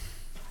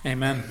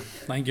Amen.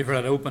 Thank you for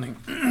that opening.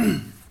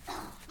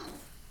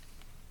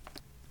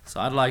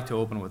 So I'd like to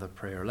open with a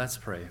prayer. Let's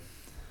pray.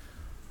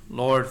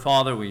 Lord,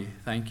 Father, we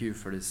thank you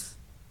for this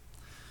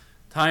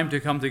time to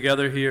come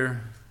together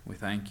here. We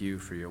thank you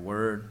for your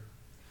word.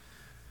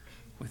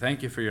 We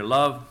thank you for your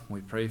love.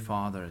 We pray,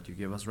 Father, that you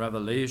give us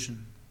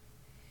revelation.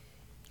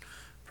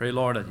 Pray,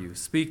 Lord, that you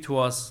speak to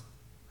us,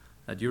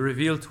 that you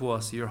reveal to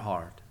us your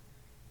heart,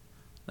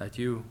 that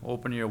you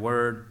open your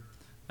word,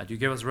 that you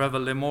give us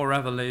more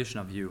revelation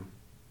of you.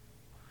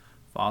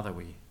 Father,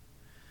 we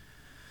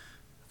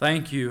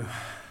thank you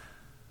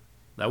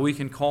that we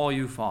can call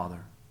you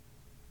Father.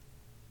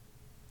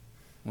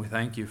 We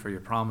thank you for your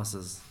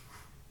promises.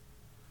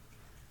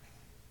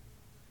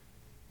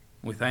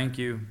 We thank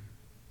you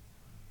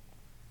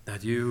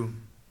that you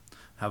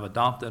have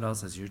adopted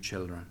us as your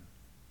children.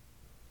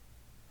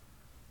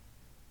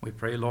 We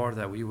pray, Lord,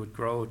 that we would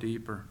grow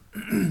deeper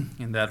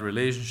in that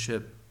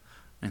relationship,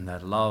 in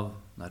that love,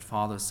 that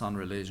father-son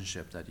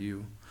relationship that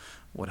you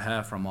would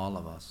have from all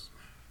of us.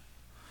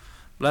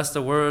 Bless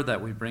the word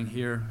that we bring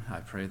here. I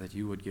pray that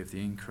you would give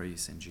the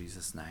increase in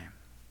Jesus' name.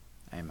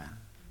 Amen.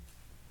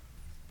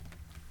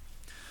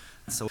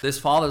 So this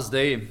Father's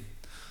Day,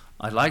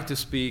 I'd like to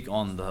speak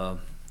on the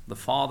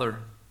father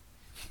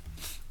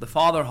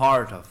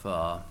heart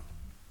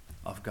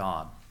of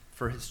God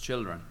for his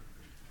children,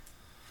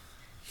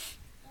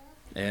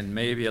 and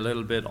maybe a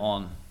little bit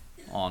on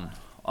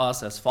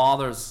us as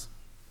fathers,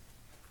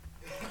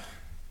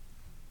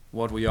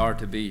 what we are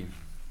to be.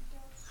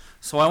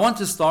 So I want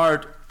to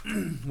start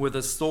with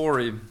a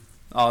story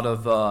out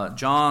of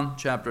John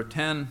chapter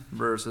 10,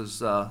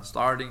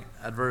 starting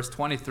at verse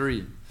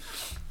 23.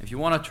 If you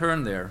want to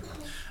turn there.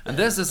 And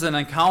this is an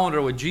encounter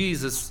with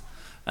Jesus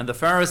and the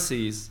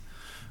Pharisees,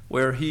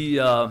 where he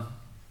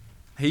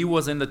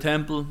was in the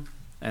temple,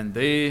 and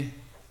they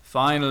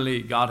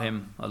finally got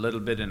him a little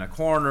bit in a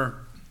corner,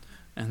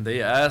 and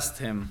they asked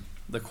him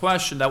the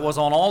question that was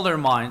on all their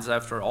minds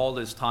after all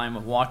this time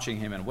of watching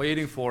him and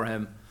waiting for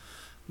him,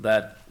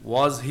 that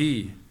was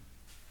he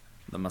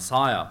the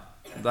Messiah?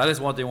 That is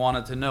what they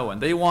wanted to know,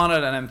 and they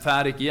wanted an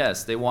emphatic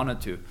yes. They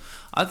wanted to.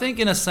 I think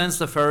in a sense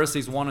the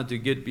Pharisees wanted to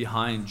get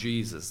behind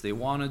Jesus. They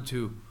wanted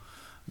to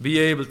be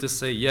able to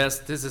say, yes,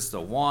 this is the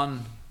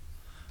one.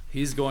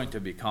 He's going to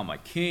become a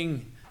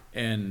king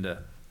and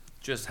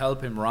just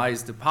help him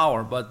rise to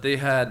power. But they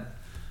had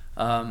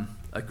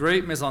a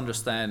great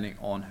misunderstanding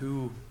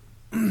on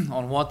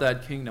on what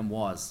that kingdom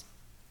was.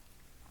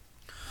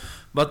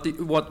 But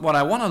what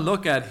I want to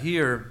look at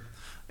here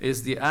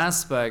is the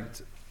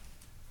aspect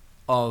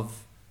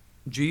of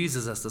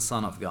Jesus as the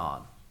Son of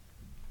God.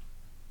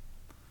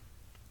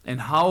 And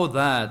how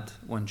that,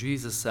 when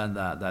Jesus said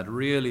that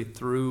really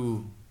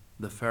threw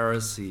the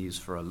Pharisees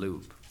for a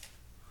loop.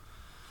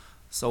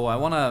 So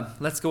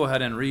let's go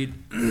ahead and read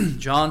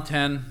John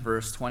 10,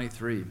 verse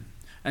 23.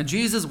 And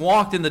Jesus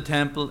walked in the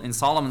temple in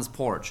Solomon's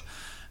porch.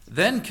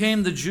 Then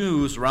came the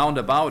Jews round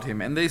about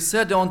him, and they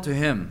said unto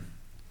him,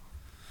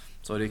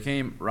 so they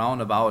came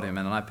round about him,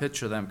 and I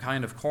picture them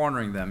kind of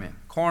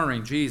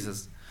cornering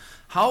Jesus.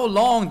 How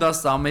long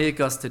dost thou make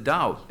us to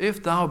doubt?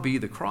 If thou be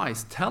the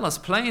Christ, tell us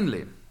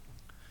plainly.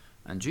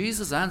 And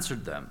Jesus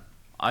answered them,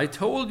 I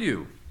told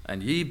you,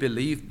 and ye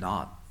believed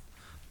not.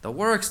 The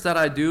works that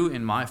I do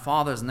in my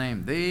Father's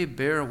name, they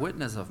bear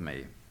witness of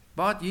me.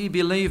 But ye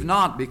believe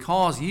not,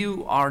 because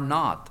you are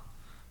not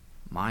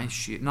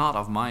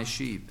of my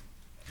sheep.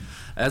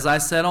 As I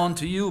said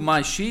unto you,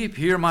 my sheep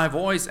hear my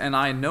voice, and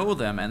I know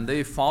them, and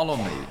they follow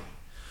me.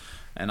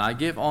 And I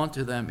give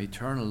unto them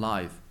eternal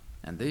life,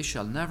 and they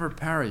shall never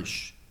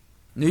perish,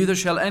 neither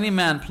shall any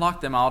man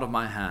pluck them out of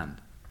my hand.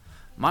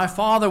 My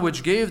Father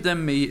which gave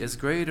them me is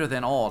greater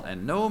than all,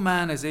 and no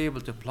man is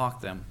able to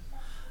pluck them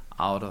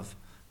out of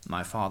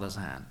my Father's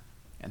hand.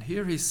 And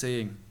here he's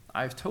saying,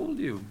 I've told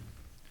you,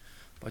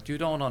 but you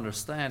don't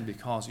understand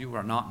because you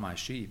are not my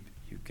sheep.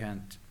 You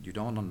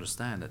don't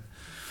understand it.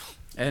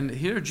 And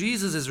here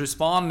Jesus is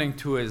responding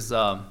to his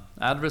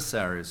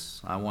adversaries,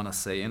 I want to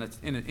say,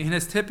 in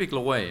his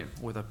typical way,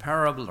 with a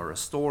parable or a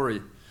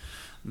story,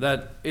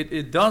 that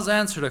it does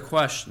answer the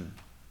question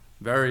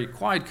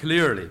quite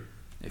clearly,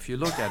 if you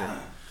look at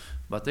it.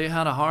 But they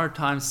had a hard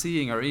time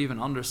seeing or even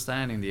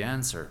understanding the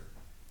answer.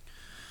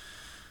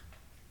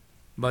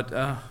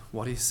 But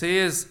what he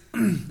says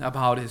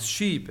about his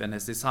sheep and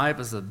his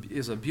disciples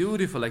is a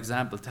beautiful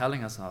example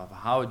telling us of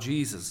how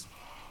Jesus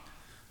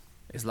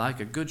is like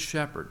a good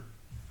shepherd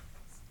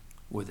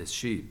with his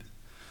sheep.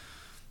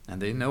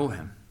 And they know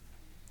him.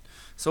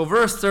 So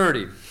verse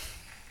 30,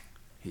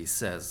 he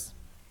says,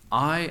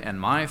 I and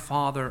my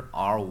Father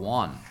are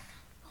one.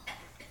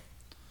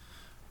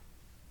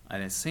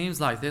 And it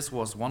seems like this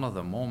was one of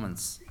the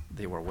moments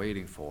they were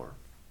waiting for.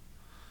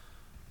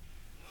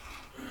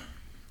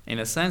 In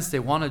a sense, they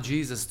wanted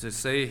Jesus to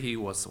say he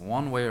was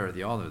one way or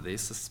the other. They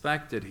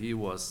suspected he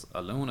was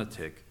a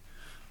lunatic,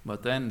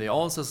 but then they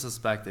also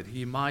suspected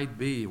he might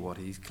be what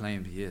he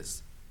claimed he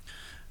is.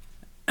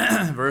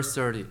 Verse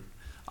 30,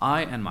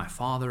 I and my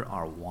Father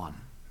are one.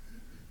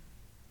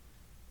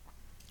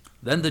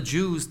 Then the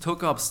Jews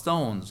took up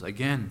stones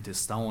again to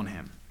stone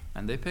him.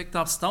 And they picked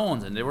up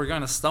stones, and they were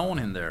going to stone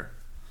him there.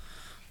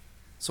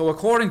 So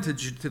according to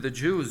the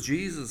Jews,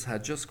 Jesus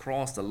had just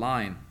crossed a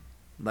line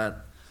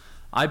that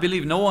I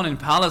believe no one in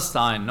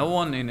Palestine, no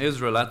one in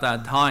Israel at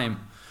that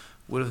time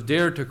would have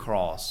dared to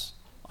cross.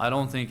 I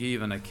don't think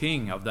even a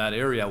king of that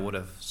area would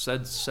have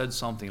said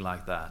something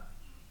like that,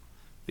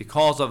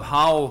 because of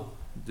how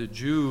the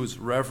Jews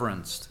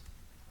reverenced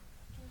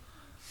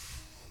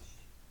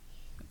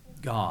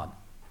God.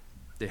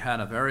 They had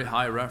a very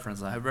high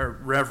reverence,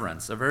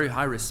 a very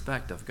high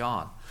respect of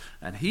God.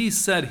 And he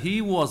said he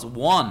was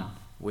one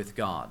with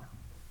God.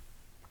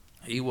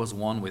 He was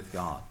one with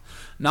God.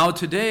 Now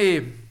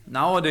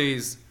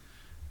nowadays,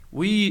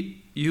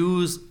 we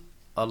use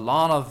a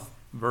lot of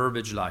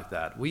verbiage like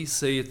that. We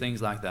say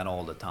things like that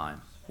all the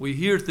time. We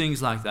hear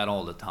things like that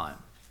all the time.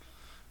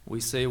 We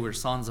say we're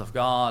sons of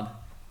God.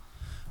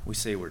 We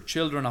say we're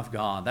children of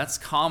God. That's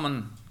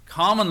common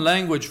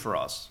language for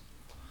us.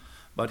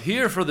 But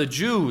here for the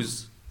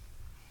Jews,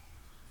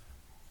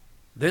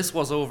 this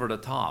was over the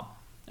top.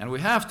 And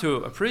we have to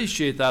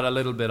appreciate that a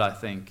little bit, I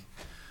think.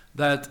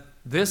 That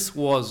this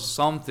was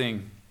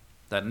something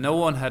that no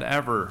one had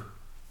ever,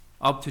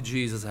 up to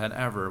Jesus,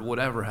 would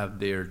ever have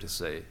dared to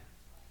say.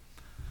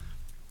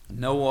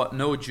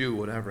 No Jew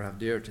would ever have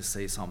dared to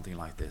say something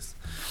like this.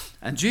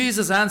 And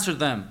Jesus answered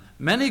them,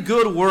 "Many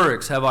good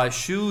works have I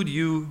shewed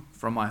you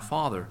from my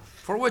Father.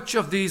 For which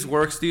of these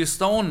works do you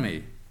stone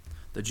me?"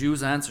 The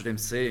Jews answered him,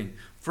 saying,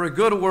 "For a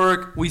good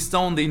work we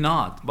stone thee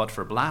not, but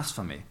for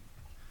blasphemy.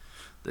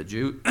 The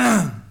Jew,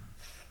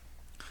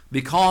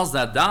 because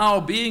that thou,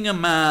 being a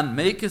man,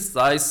 makest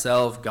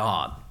thyself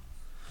God."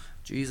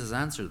 Jesus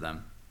answered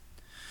them,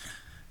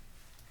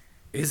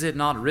 "Is it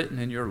not written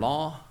in your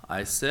law,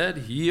 I said,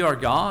 ye are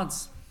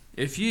gods?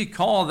 If ye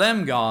call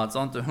them gods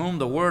unto whom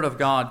the word of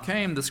God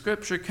came, the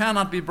scripture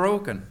cannot be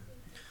broken.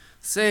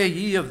 Say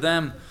ye of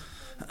them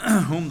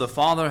whom the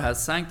Father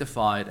has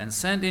sanctified and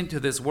sent into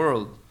this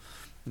world,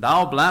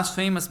 thou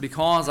blasphemest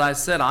because I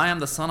said, I am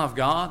the Son of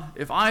God?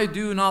 If I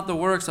do not the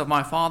works of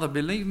my Father,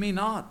 believe me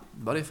not.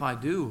 But if I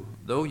do,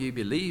 though ye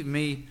believe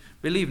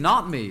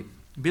not me,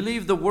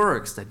 believe the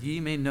works, that ye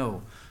may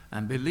know,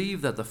 and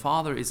believe that the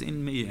Father is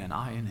in me and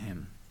I in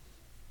him."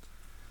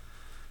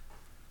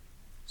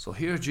 So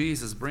here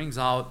Jesus brings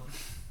out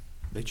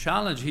the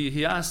challenge.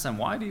 He asked them,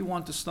 "Why do you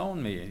want to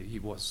stone me?"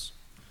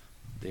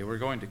 They were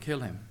going to kill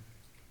him.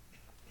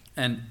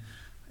 And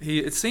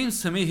it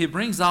seems to me he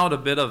brings out a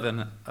bit of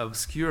an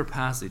obscure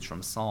passage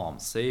from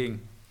Psalms,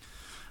 saying,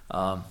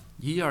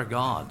 "Ye are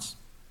gods,"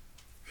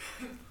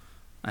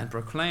 and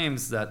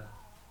proclaims that,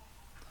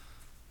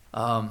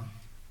 and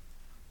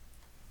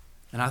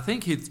I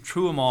think he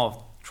threw him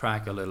off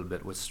track a little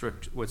bit with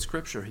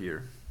Scripture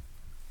here.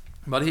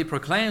 But he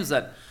proclaims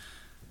that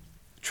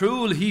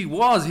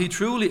he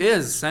truly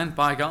is sent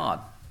by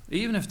God.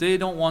 Even if they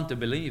don't want to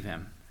believe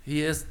him,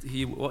 he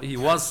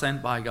was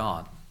sent by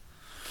God.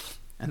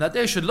 And that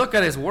they should look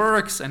at his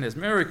works and his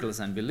miracles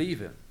and believe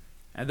him.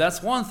 And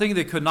that's one thing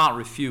they could not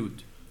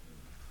refute.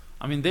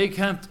 I mean, they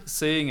kept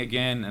saying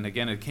again and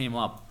again, it came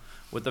up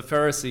with the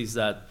Pharisees,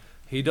 that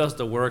he does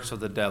the works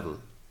of the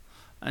devil.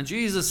 And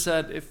Jesus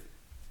said,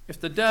 if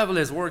the devil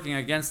is working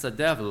against the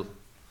devil,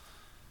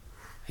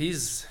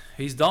 he's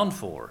done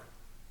for.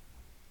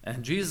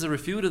 And Jesus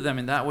refuted them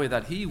in that way,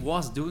 that he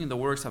was doing the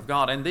works of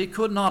God. And they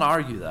could not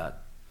argue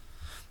that.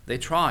 They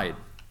tried.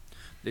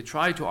 They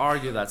tried to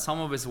argue that some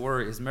of his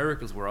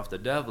miracles were of the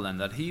devil, and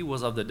that he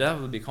was of the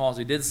devil because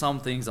he did some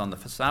things on the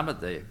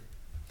Sabbath day.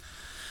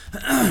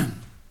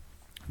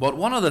 But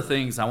one of the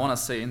things I want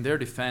to say in their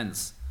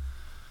defense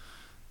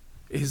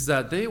is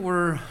that they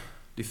were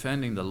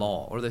defending the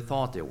law, or they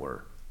thought they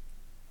were,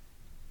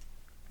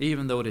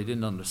 even though they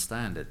didn't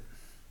understand it.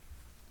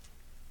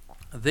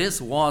 This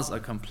was a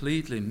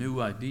completely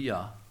new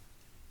idea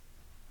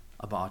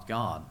about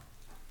God.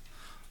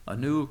 A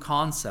new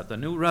concept, a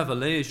new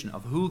revelation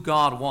of who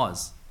God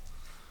was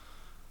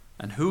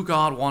and who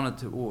God wanted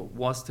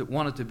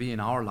to be in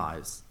our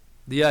lives.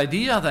 The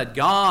idea that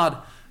God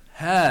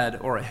had,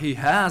 or he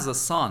has, a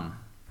son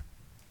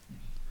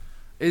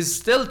is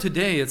still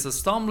today, it's a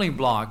stumbling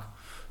block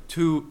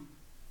to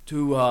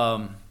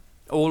old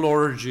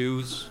order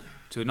Jews,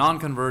 to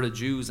non-converted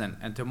Jews,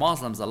 and to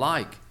Muslims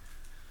alike.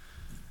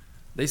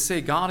 They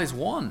say God is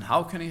one.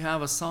 How can he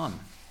have a son?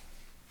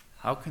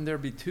 How can there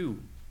be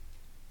two?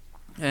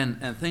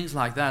 And things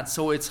like that.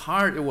 So it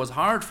was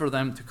hard for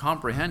them to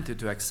comprehend it,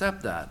 to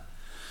accept that.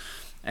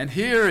 And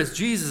here is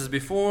Jesus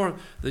before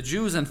the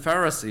Jews and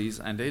Pharisees,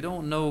 and they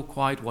don't know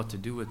quite what to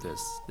do with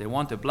this. They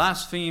want to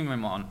blaspheme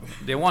him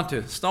they want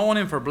to stone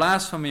him for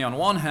blasphemy on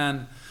one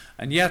hand,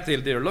 and yet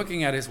they're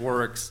looking at his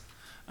works,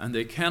 and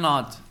they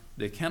cannot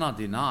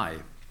deny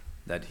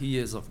that he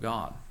is of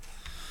God.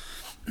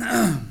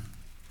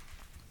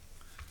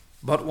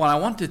 But what I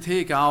want to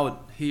take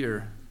out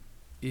here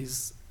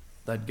is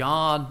that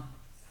God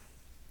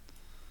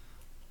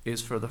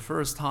is for the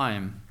first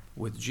time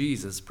with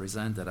Jesus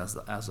presented as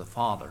a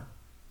Father,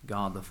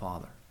 God the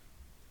Father.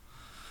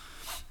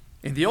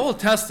 In the Old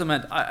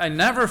Testament, I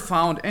never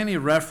found any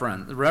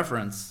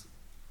reference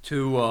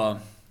to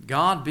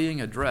God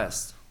being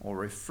addressed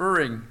or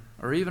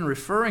even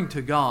referring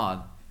to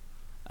God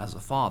as a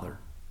father.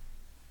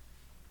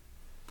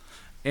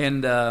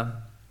 And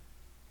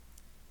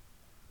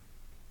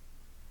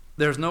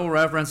there's no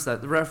reference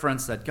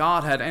that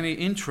God had any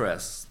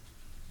interest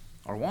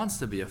or wants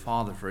to be a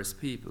father for his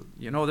people.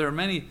 There are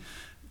many.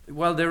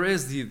 Well, there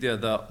is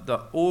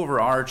the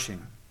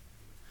overarching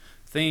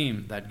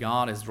theme that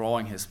God is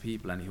drawing his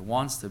people, and he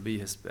wants to be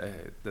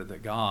the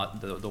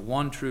God, the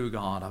one true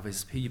God of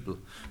his people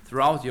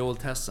throughout the Old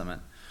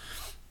Testament.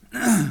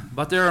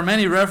 But there are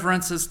many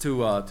references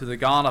to the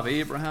God of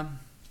Abraham,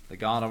 the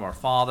God of our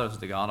fathers,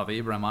 the God of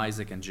Abraham,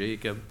 Isaac, and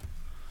Jacob.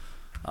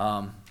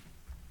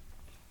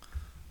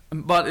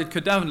 But it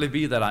could definitely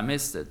be that I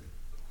missed it.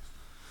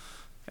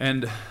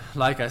 And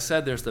like I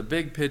said, there's the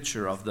big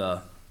picture of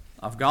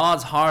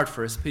God's heart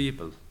for his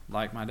people,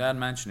 like my dad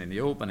mentioned in the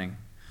opening,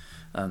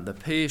 the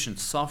patient,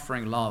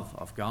 suffering love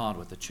of God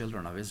with the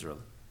children of Israel.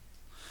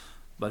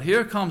 But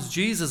here comes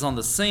Jesus on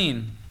the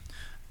scene,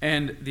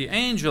 and the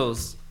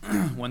angels,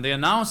 when they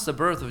announced the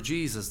birth of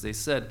Jesus, they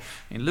said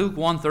in Luke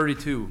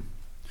 1:32,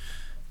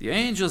 the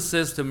angel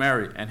says to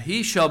Mary, "And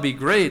he shall be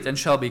great, and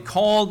shall be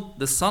called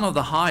the Son of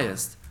the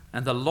Highest,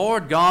 and the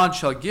Lord God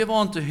shall give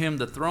unto him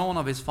the throne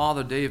of his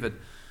father David,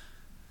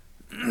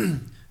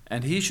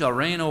 and he shall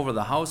reign over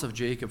the house of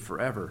Jacob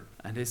forever,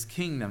 and his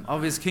kingdom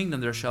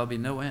there shall be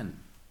no end.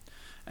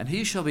 And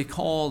he shall be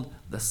called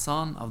the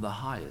Son of the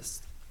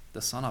Highest,"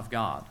 the Son of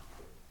God.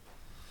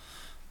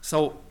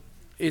 So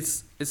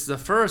it's the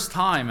first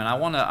time, and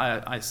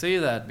I say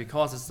that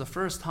because it's the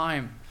first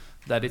time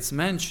that it's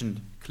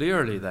mentioned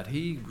clearly that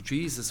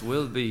Jesus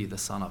will be the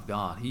Son of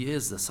God. He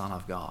is the Son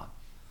of God.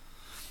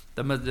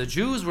 The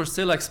Jews were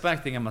still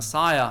expecting a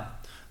Messiah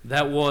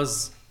that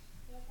was,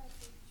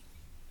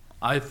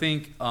 I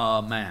think,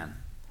 a man.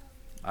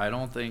 I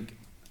don't think,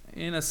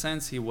 in a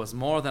sense, he was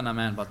more than a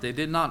man, but they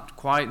did not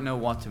quite know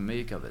what to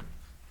make of it.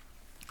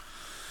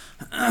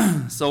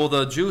 So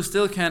the Jews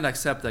still can't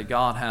accept that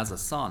God has a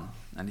son,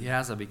 and he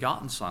has a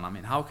begotten son. I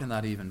mean, how can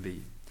that even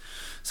be?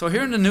 So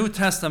here in the New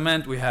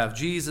Testament, we have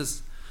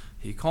Jesus.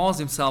 He calls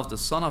himself the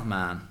Son of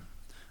Man.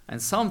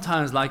 And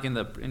sometimes, like in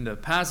the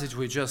passage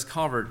we just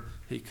covered,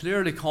 he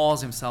clearly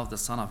calls himself the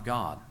Son of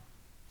God.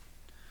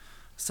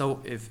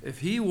 So if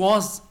he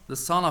was the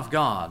Son of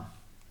God,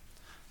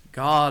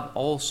 God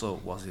also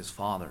was his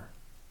Father.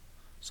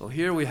 So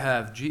here we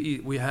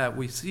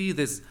see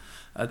this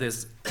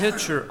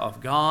picture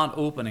of God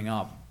opening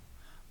up,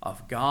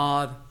 of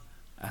God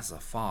as a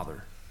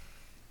Father.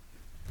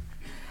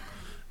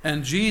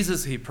 And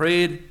Jesus, he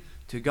prayed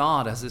to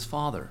God as his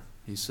Father.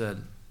 He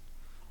said,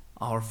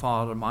 "Our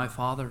Father, my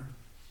Father."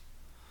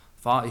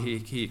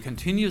 He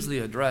continuously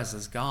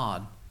addresses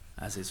God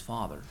as his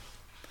Father,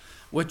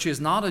 which is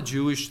not a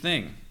Jewish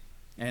thing.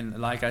 And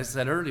like I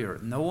said earlier,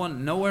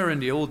 nowhere in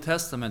the Old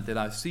Testament did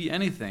I see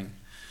anything.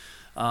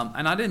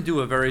 And I didn't do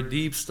a very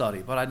deep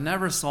study, but I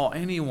never saw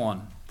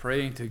anyone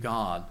praying to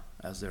God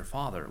as their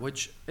Father,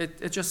 which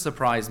it just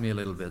surprised me a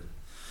little bit.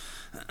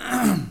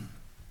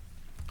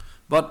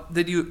 But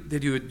do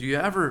you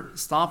ever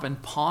stop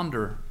and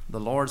ponder the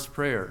Lord's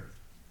Prayer?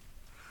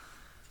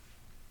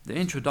 The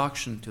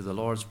introduction to the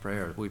Lord's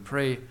Prayer. We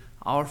pray,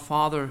 "Our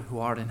Father who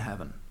art in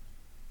heaven."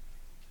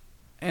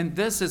 And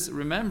this is,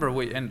 remember,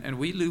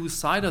 we lose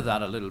sight of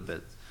that a little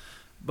bit.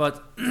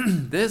 But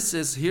this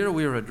is, here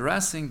we are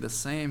addressing the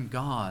same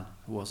God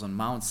who was on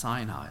Mount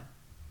Sinai.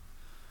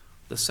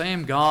 The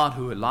same God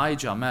who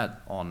Elijah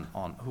met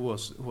who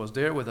was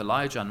there with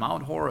Elijah on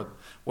Mount Horeb,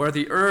 where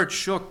the earth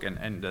shook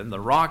and the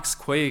rocks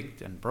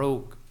quaked and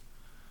broke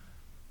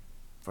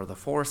for the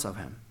force of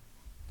him.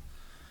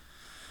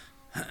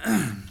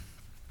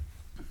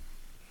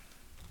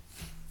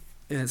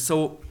 And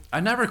so I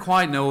never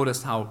quite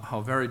noticed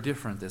how very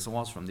different this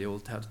was from the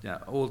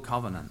Old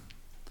Covenant.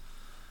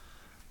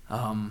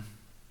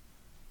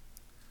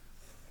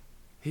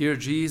 Here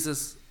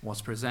Jesus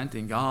was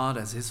presenting God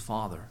as his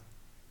Father.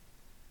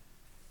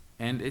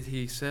 And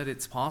he said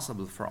it's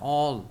possible for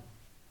all.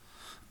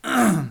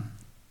 And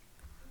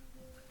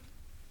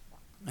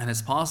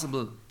it's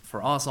possible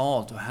for us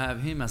all to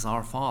have him as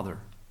our Father,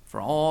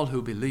 for all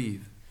who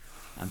believe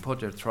and put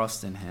their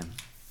trust in him.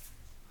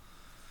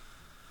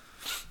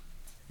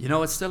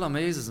 It still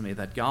amazes me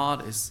that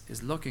God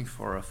is looking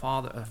for a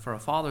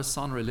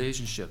father-son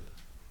relationship,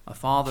 a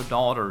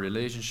father-daughter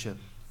relationship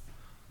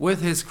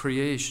with his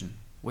creation,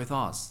 with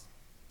us,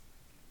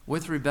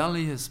 with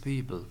rebellious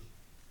people,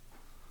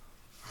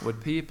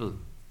 with people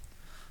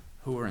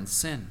who are in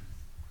sin,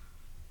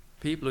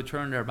 people who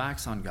turn their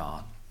backs on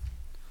God,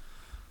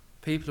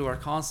 people who are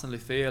constantly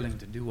failing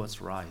to do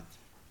what's right.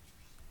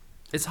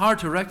 It's hard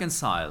to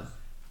reconcile.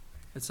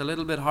 It's a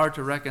little bit hard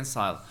to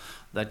reconcile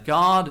that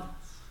God,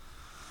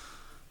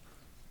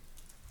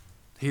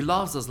 he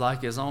loves us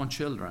like his own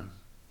children.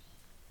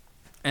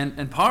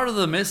 And part of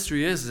the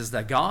mystery is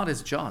that God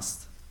is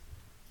just,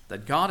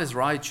 that God is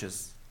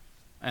righteous,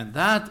 and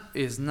that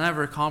is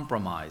never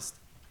compromised.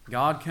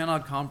 God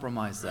cannot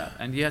compromise that.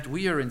 And yet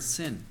we are in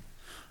sin.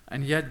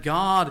 And yet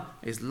God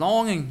is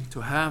longing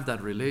to have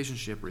that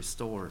relationship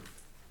restored.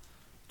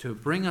 to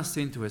bring us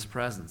into his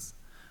presence.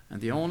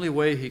 And the only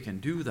way he can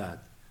do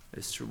that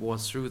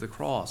was through the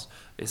cross,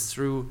 is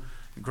through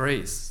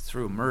grace,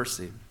 through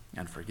mercy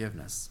and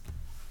forgiveness.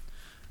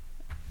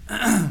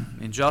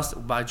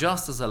 By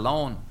justice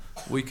alone,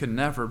 we could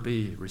never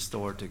be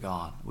restored to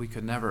God. We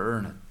could never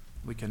earn it.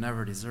 We could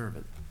never deserve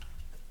it.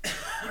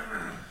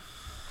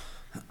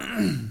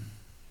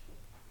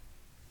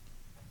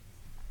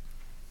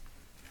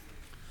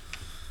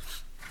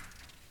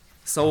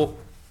 So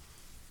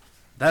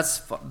that's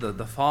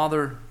the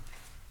Father,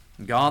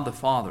 God the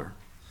Father.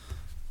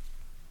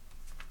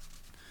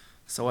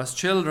 So as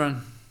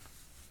children,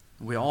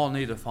 we all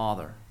need a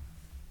father.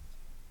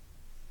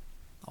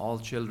 All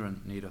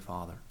children need a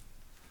father.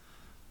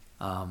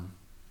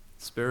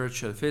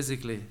 Spiritually,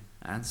 physically,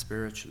 and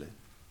spiritually.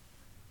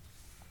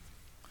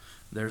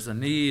 There's a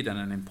need and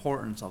an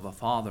importance of a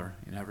father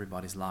in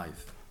everybody's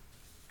life.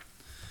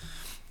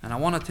 And I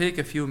want to take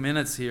a few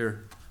minutes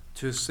here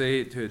to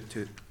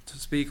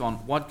speak on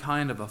what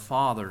kind of a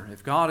father.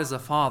 If God is a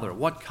father,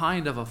 what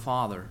kind of a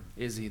father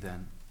is he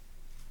then?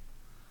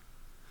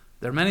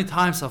 There are many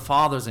types of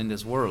fathers in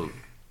this world.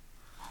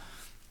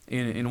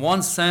 In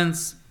one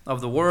sense of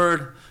the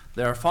word,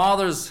 there are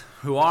fathers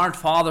who aren't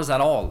fathers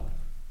at all.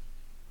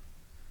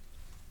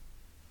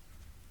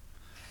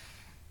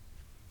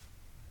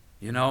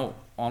 You know,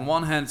 on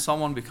one hand,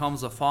 someone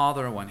becomes a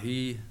father when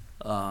he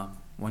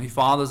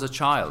fathers a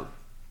child.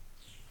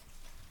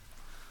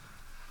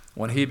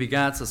 When he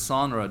begets a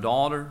son or a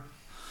daughter,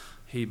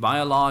 he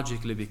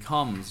biologically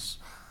becomes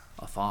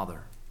a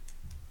father.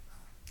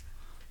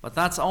 But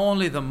that's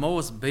only the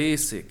most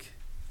basic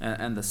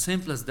and the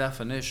simplest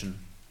definition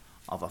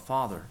of a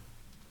father.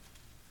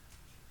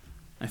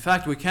 In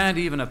fact, we can't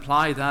even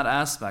apply that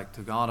aspect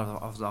to God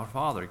of our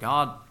Father.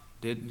 God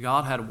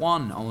had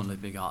one only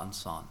begotten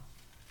Son.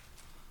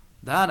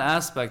 That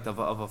aspect of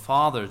a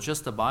father,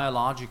 just a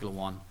biological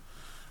one,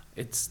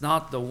 it's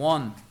not the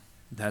one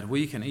that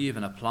we can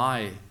even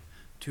apply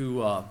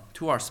to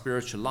our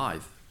spiritual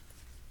life.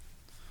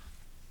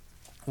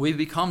 We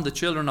become the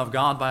children of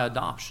God by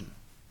adoption.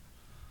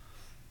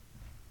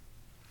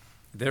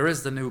 There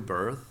is the new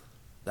birth.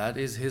 That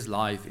is his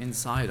life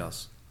inside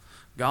us.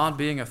 God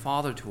being a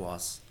father to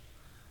us,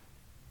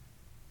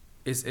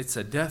 it's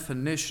a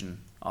definition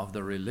of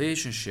the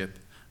relationship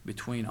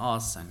between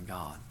us and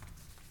God.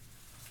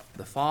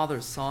 The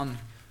father-son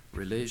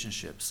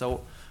relationship.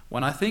 So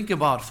when I think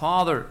about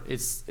father,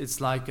 it's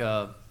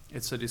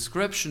a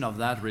description of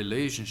that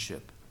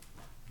relationship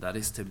that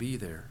is to be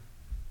there.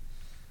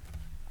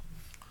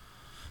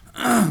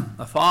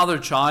 A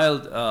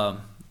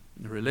father-child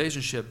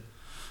relationship,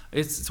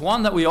 it's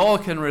one that we all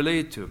can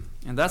relate to.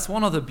 And that's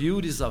one of the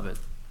beauties of it.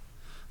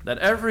 That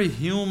every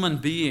human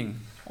being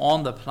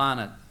on the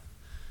planet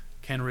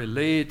can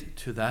relate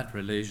to that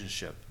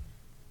relationship.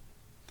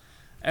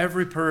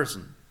 Every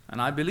person.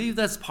 And I believe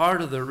that's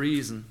part of the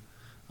reason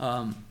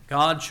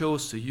God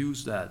chose to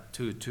use that,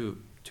 to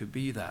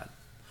be that.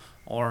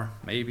 Or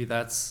maybe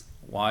that's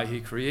why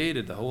he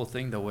created the whole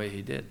thing the way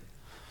he did.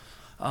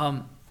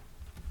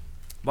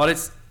 But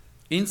it's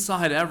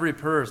inside every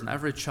person,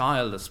 every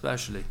child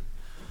especially,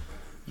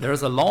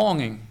 there's a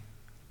longing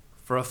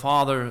for a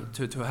father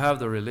to have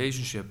the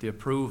relationship, the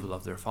approval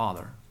of their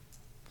father.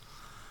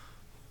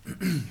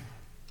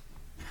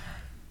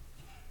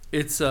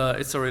 It's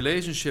a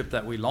relationship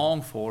that we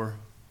long for,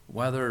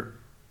 whether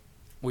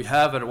we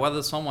have it or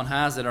whether someone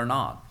has it or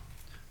not.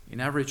 In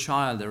every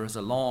child there is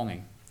a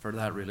longing for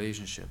that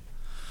relationship.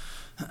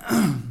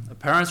 A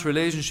parent's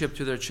relationship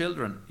to their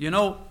children. You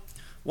know,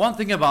 one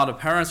thing about a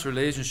parent's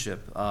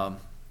relationship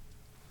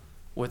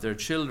with their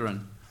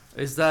children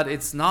is that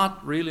it's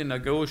not really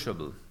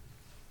negotiable.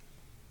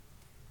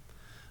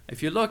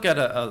 If you look at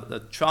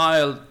a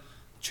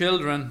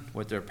children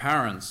with their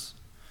parents,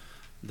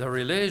 the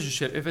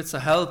relationship, if it's a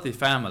healthy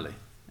family,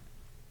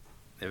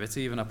 if it's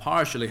even a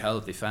partially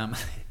healthy family,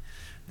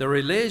 the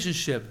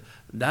relationship,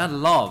 that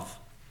love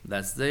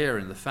that's there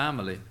in the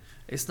family,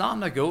 it's not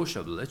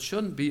negotiable. It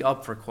shouldn't be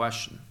up for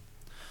question.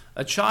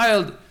 A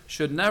child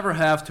should never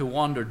have to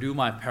wonder, do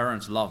my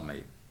parents love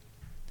me?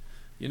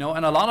 You know,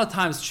 and a lot of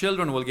times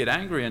children will get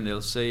angry and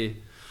they'll say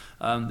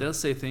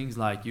things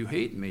like, you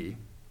hate me.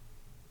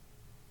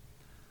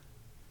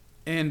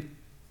 And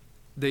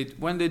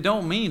when they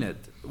don't mean it,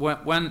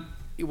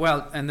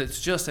 and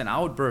it's just an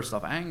outburst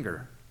of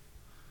anger.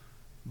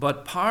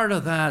 But part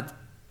of that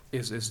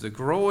is the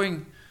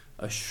growing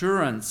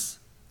assurance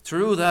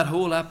through that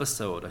whole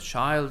episode. A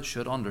child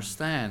should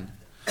understand,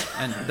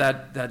 and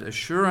that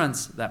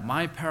assurance that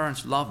my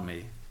parents love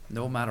me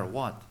no matter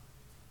what,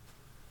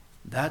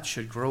 that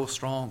should grow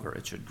stronger.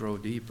 It should grow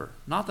deeper.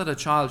 Not that a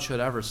child should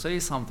ever say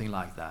something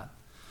like that,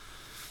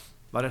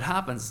 but it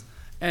happens.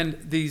 And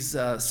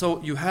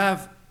so you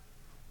have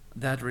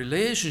that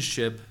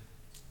relationship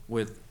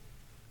with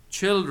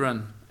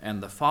children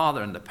and the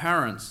father and the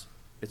parents.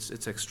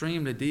 It's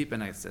extremely deep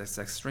and it's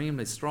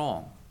extremely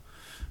strong.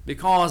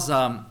 Because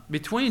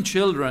between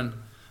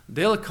children,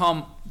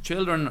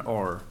 children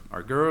or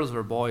girls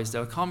or boys,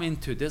 they'll come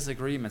into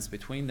disagreements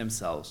between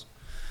themselves.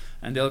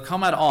 And they'll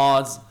come at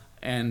odds,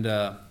 and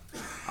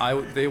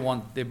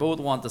they both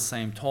want the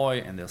same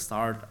toy, and they'll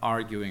start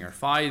arguing or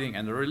fighting,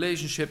 and the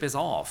relationship is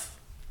off.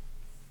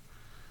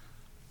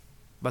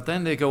 But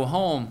then they go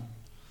home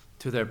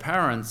to their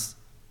parents,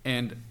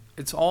 and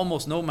it's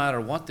almost no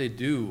matter what they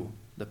do,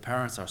 the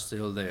parents are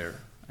still there.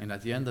 And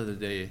at the end of the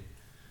day,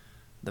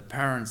 the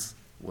parents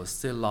will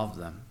still love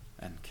them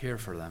and care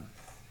for them.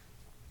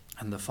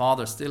 And the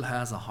father still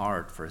has a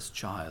heart for his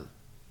child.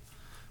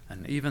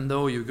 And even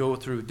though you go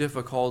through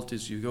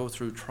difficulties, you go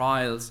through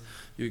trials,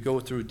 you go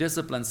through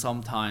discipline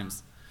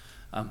sometimes,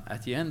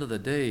 at the end of the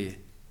day,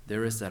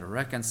 there is that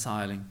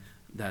reconciling,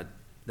 that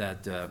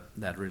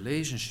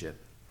relationship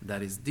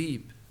that is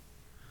deep,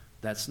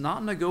 that's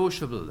not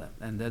negotiable,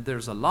 and that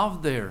there's a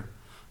love there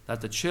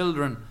that the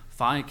children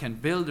can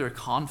build their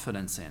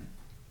confidence in.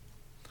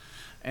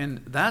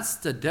 And that's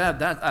the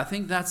depth. I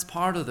think that's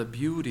part of the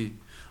beauty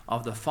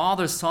of the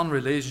father-son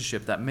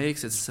relationship that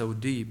makes it so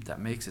deep, that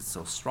makes it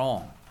so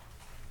strong.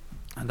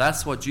 And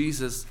that's what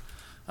Jesus,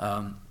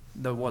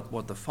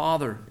 what the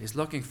Father is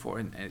looking for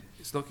in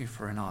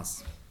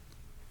us,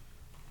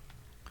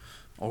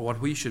 or what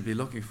we should be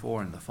looking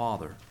for in the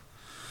Father.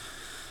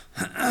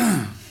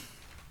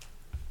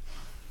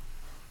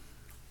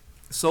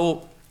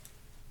 So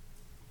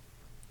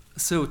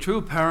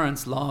true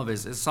parents' love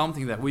is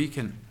something that we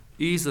can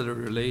easily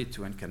relate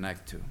to and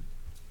connect to.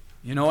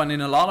 And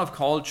in a lot of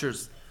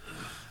cultures,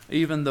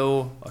 even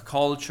though a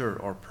culture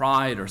or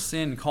pride or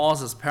sin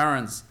causes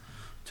parents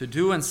to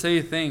do and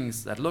say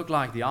things that look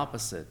like the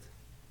opposite,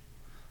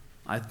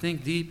 I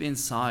think deep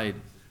inside,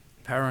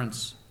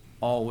 parents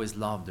always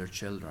love their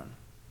children.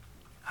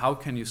 How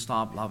can you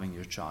stop loving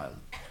your child?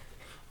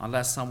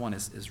 Unless someone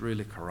is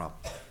really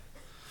corrupt.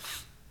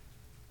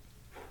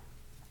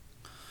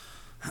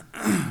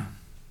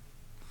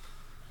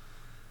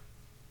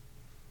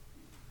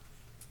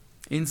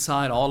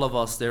 Inside all of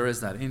us, there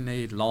is that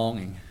innate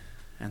longing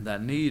and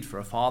that need for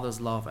a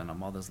father's love and a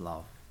mother's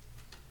love.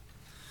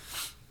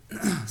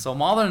 So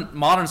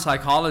modern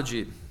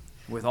psychology,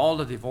 with all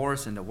the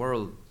divorce in the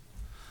world,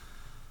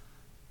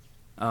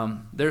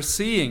 they're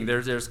seeing,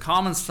 there's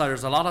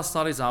a lot of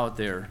studies out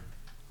there,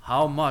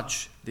 how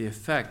much the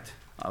effect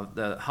of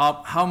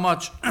how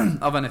much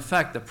of an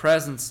effect the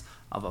presence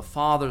of a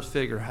father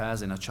figure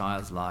has in a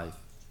child's life.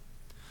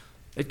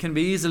 It can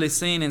be easily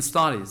seen in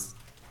studies.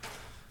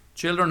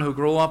 Children who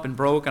grow up in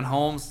broken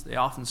homes, they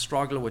often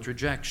struggle with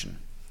rejection.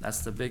 That's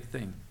the big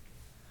thing.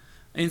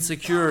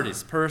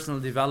 Insecurities, personal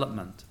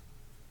development.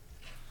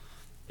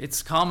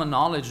 It's common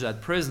knowledge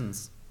that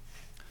prisons,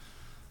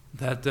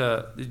 that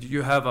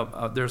you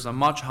have there's a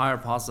much higher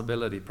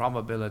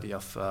probability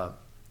of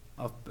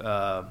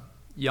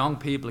young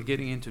people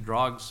getting into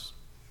drugs,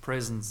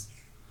 prisons,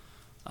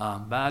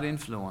 bad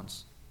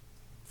influence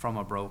from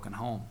a broken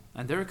home.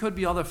 And there could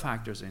be other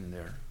factors in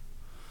there.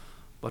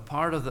 But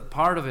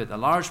a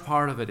large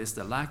part of it is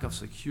the lack of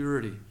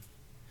security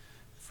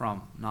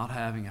from not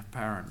having a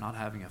parent, not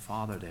having a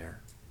father there.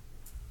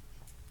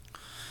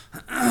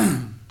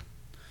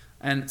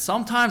 And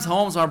sometimes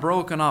homes are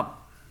broken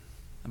up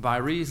by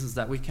reasons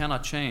that we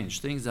cannot change,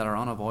 things that are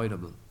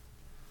unavoidable,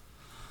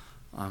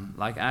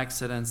 like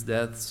accidents,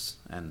 deaths,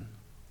 and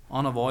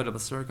unavoidable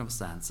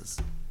circumstances.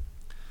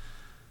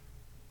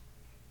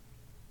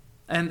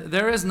 And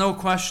there is no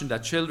question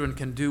that children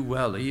can do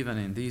well even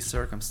in these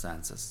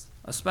circumstances,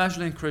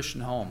 especially in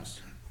Christian homes,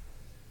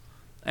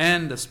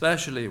 and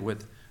especially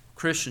with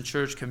Christian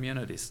church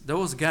communities.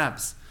 Those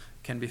gaps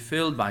can be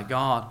filled by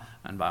God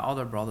and by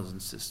other brothers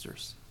and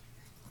sisters.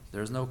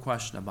 There's no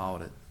question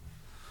about it.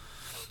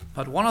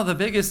 But one of the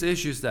biggest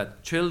issues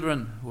that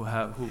children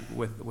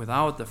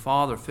without the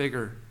father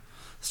figure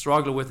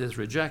struggle with is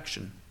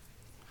rejection.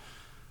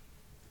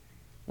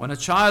 When a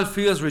child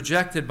feels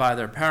rejected by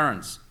their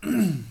parents,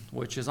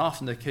 which is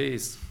often the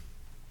case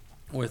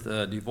with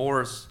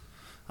divorced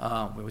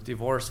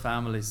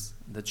families,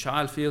 the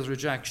child feels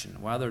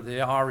rejection, whether they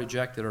are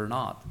rejected or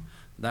not.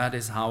 That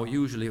is how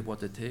usually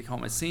what they take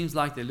home. It seems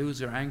like they lose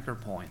their anchor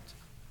point.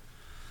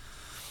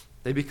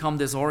 They become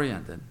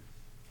disoriented.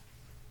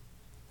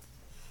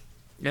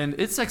 And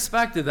it's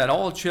expected that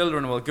all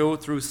children will go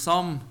through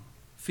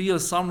feel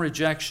some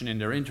rejection in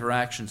their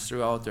interactions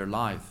throughout their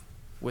life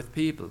with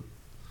people.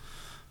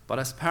 But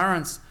as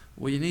parents,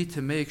 we need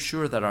to make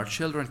sure that our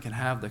children can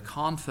have the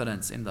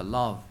confidence in the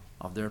love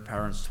of their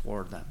parents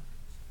toward them.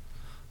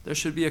 There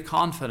should be a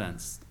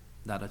confidence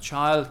that a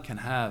child can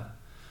have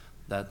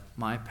that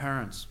my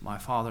parents, my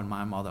father and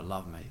my mother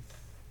love me.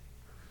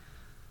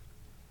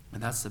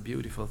 And that's the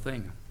beautiful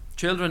thing.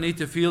 Children need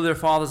to feel their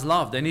father's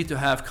love. They need to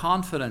have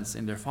confidence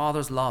in their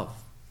father's love.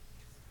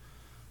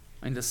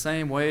 In the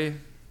same way,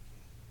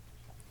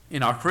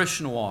 in our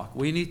Christian walk,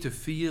 we need to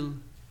feel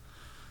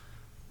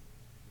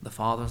the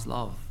Father's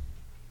love.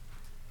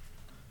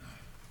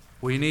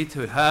 We need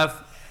to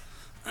have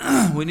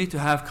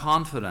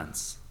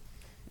confidence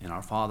in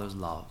our Father's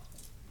love.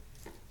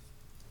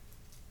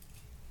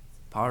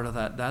 Part of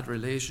that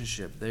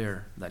relationship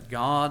there, that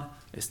God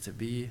is to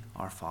be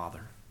our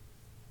Father,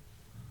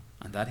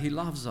 and that He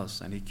loves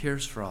us and He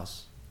cares for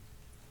us.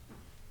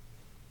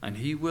 and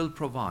He will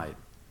provide.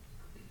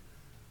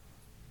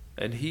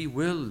 And He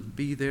will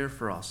be there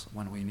for us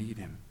when we need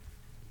Him.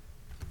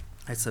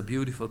 It's a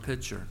beautiful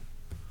picture.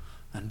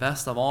 And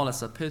best of all,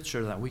 it's a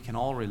picture that we can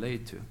all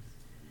relate to.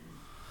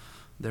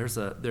 There's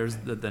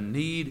the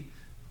need,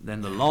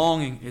 then the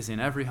longing is in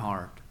every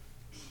heart.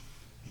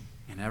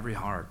 In every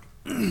heart.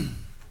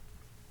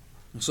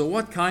 So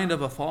what kind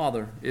of a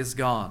Father is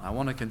God? I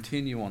want to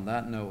continue on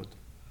that note.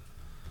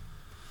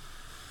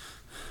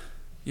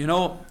 You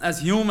know,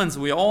 as humans,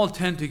 we all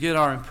tend to get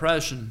our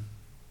impression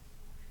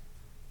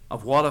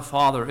of what a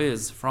father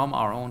is from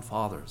our own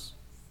fathers.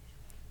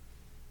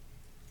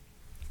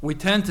 We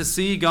tend to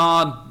see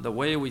God the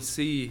way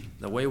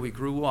we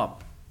grew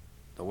up,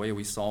 the way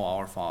we saw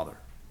our father.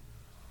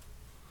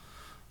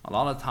 A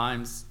lot of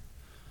times,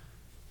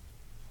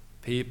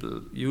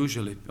 people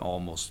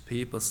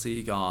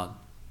see God,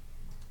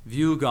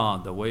 view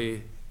God the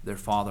way their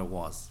father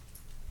was.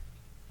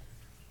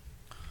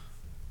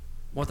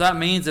 What that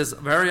means is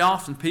very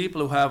often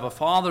people who have a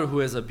father who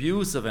is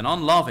abusive and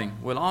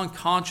unloving will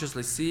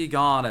unconsciously see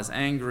God as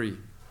angry,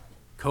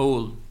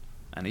 cold,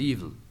 and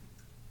evil.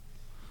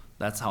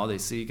 That's how they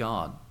see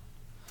God,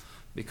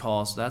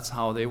 because that's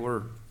how they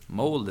were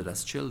molded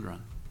as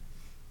children.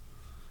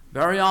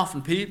 Very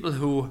often people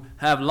who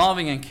have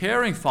loving and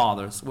caring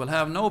fathers will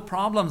have no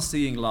problem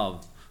seeing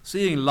God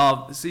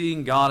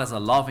as a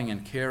loving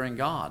and caring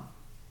God.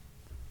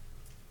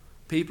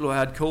 People who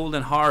had cold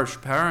and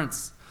harsh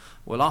parents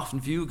will often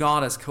view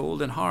God as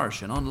cold and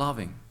harsh and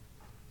unloving.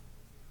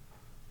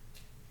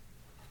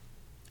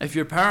 If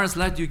your parents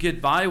let you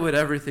get by with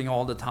everything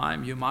all the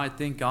time, you might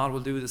think God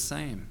will do the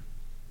same.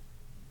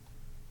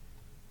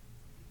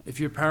 If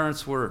your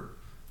parents were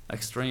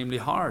extremely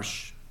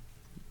harsh,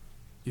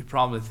 you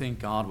probably think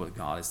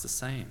God is the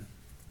same.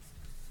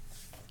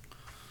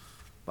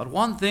 But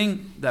one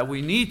thing that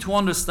we need to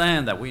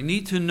understand, that we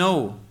need to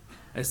know,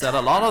 is that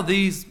a lot of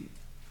these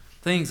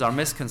things are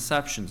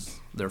misconceptions.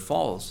 They're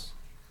false.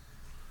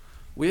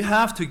 We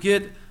have to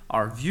get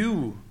our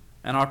view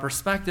and our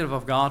perspective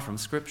of God from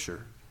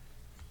Scripture.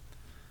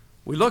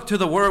 We look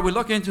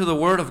into the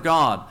Word of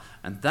God,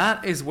 and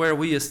that is where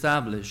we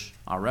establish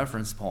our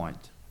reference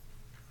point.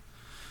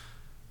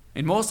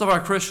 In most of our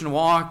Christian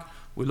walk,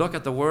 we look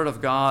at the Word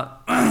of God,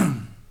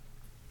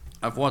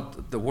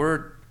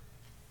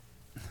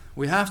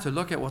 we have to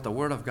look at what the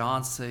Word of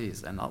God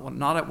says, and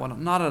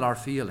not at our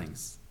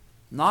feelings,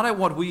 not at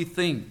what we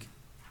think.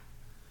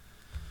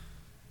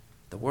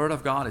 The Word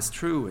of God is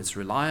true, it's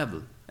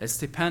reliable, it's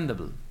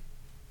dependable.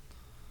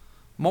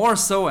 More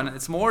so, and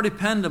it's more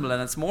dependable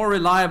and it's more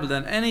reliable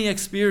than any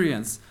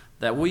experience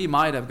that we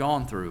might have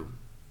gone through.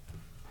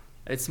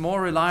 It's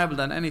more reliable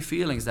than any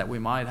feelings that we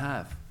might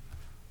have.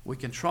 We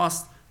can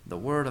trust the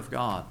Word of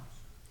God.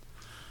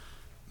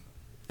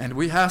 And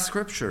we have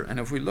Scripture, and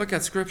if we look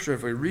at Scripture,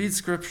 if we read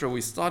Scripture,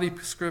 we study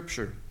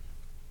Scripture,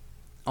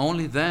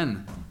 only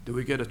then do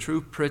we get a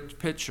true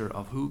picture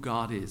of who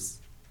God is.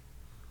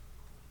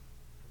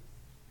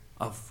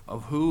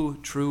 Of who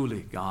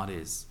truly God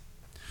is.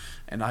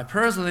 And I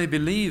personally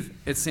believe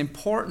it's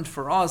important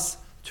for us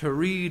to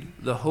read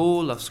the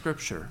whole of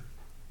Scripture.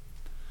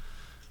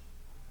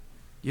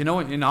 You know,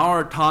 in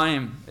our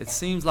time, it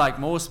seems like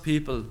most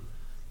people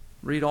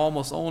read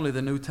almost only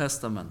the New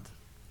Testament,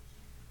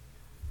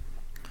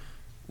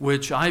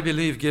 which I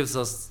believe gives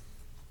us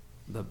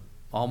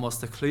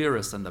almost the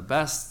clearest and the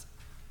best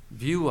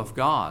view of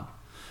God.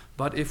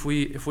 But if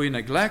we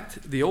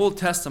neglect the Old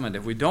Testament,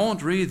 if we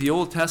don't read the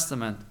Old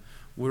Testament,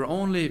 we're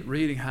only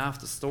reading half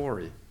the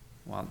story.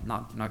 Well,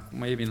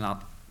 maybe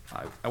not.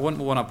 I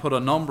wouldn't want to put a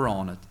number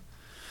on it.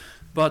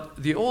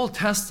 But the Old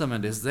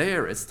Testament is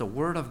there. It's the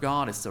Word of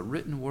God. It's the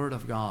written Word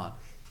of God.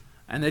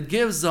 And it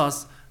gives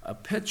us a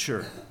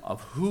picture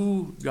of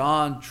who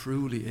God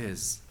truly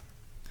is.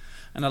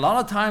 And a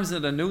lot of times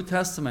in the New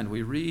Testament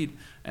we read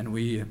and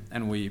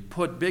we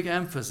put big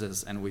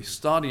emphasis and we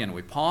study and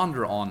we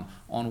ponder on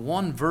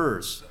one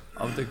verse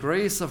of the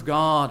grace of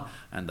God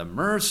and the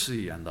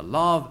mercy and the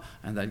love,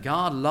 and that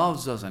God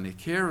loves us and He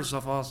cares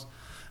of us.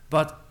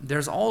 But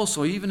there's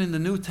also, even in the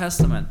New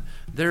Testament,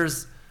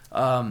 there's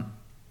a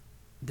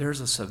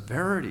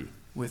severity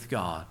with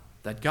God,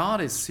 that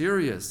God is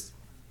serious,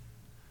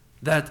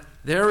 that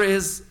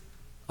there's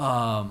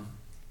a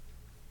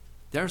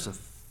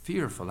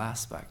fearful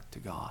aspect to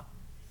God.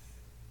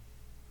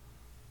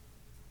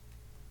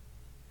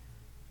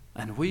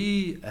 And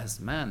we as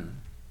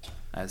men,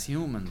 as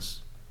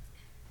humans,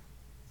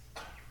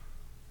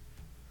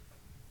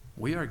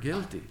 we are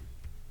guilty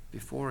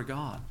before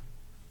God.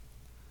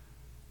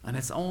 And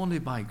it's only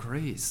by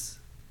grace.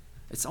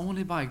 It's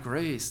only by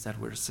grace that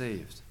we're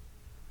saved.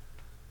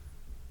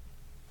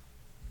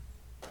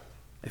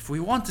 If we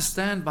want to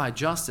stand by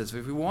justice,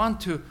 if we want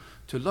to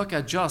look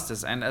at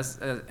justice, and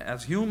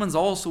as humans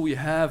also we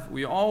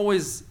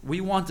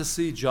want to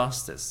see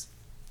justice.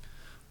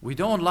 We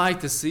don't like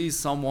to see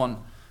someone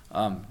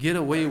get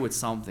away with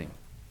something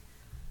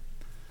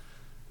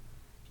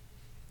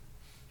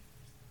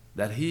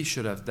that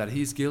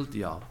he's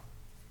guilty of.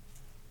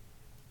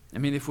 I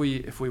mean, if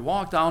we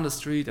walk down the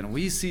street and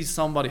we see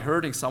somebody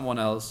hurting someone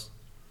else,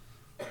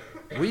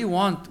 we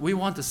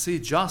want to see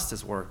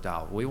justice worked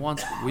out. We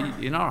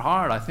in our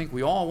heart, I think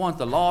we all want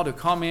the law to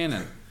come in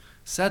and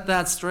set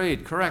that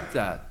straight, correct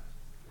that.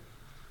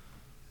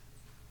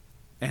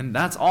 And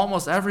that's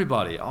almost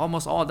everybody,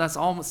 that's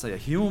almost a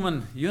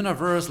human,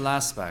 universal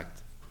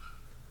aspect.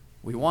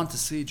 We want to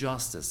see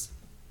justice.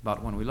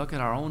 But when we look at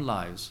our own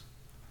lives,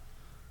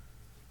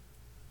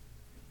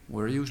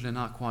 we're usually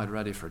not quite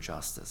ready for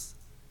justice.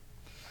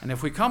 And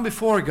if we come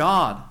before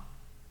God,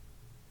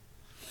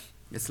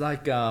 it's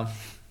like I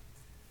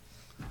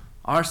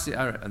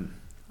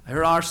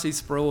heard R.C.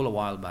 Sproul a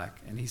while back,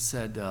 and he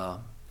said,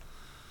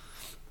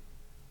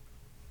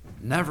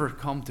 never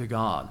come to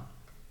God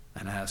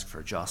and ask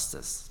for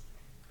justice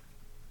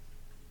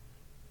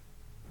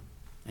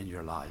in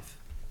your life.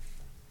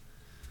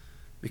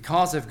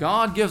 Because if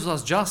God gives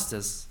us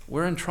justice,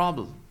 we're in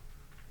trouble.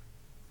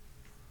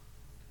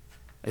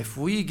 If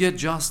we get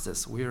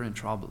justice, we're in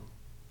trouble.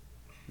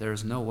 There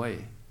is no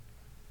way.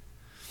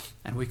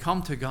 And we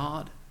come to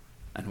God,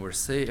 and we're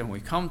saved, and we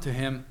come to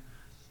Him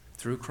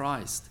through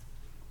Christ,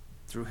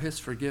 through His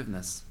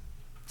forgiveness,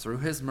 through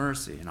His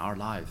mercy in our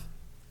life.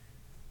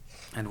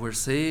 And we're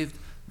saved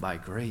by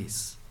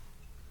grace,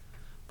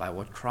 by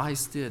what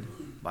Christ did,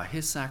 by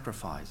His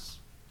sacrifice.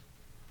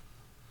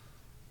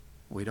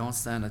 We don't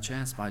stand a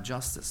chance by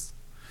justice.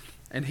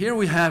 And here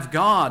we have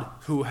God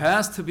who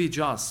has to be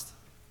just.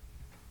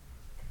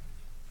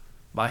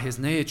 By His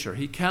nature,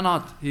 He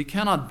cannot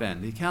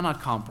bend, He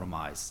cannot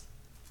compromise.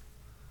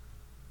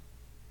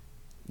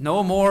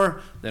 No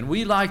more than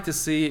we like to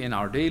see in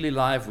our daily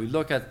life.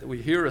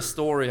 We hear a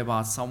story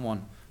about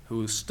someone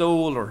who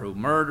stole or who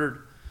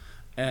murdered,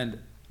 and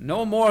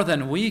no more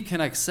than we can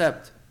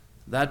accept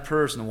that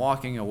person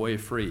walking away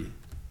free.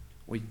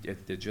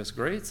 It just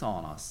grates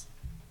on us.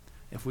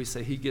 If we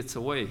say he gets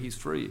away, he's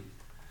free.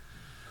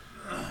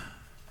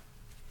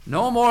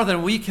 No more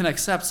than we can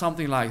accept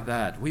something like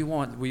that. We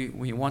want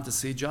to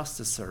see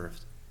justice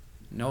served.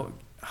 No,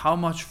 how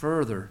much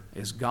further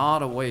is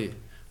God away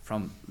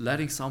from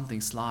letting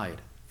something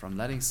slide, from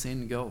letting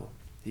sin go?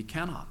 He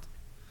cannot.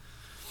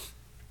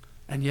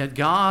 And yet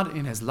God,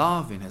 in His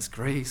love, in His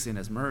grace, in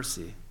His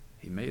mercy,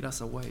 He made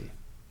us a way.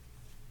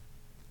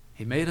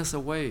 He made us a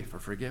way for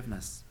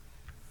forgiveness,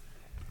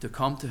 to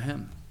come to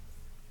Him.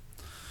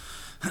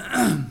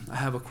 I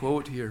have a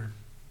quote here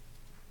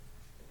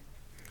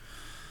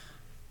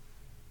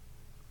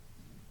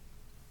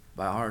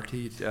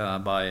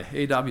by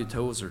A.W.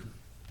 Tozer.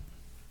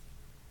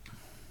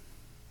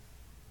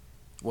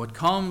 What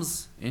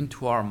comes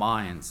into our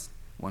minds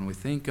when we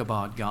think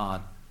about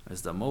God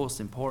is the most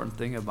important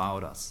thing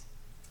about us.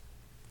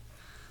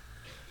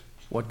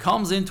 What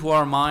comes into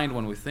our mind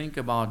when we think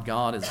about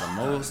God is the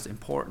most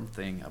important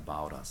thing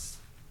about us.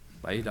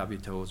 By A.W.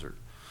 Tozer.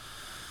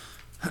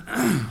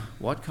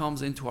 What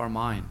comes into our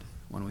mind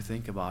when we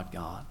think about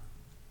God?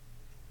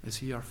 Is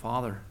He our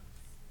Father?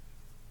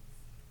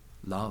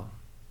 Love,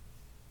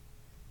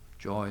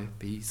 joy,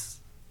 peace,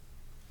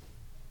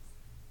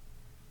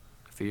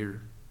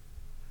 fear,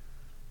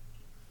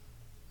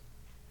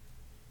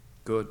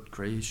 good,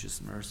 gracious,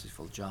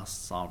 merciful,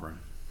 just, sovereign,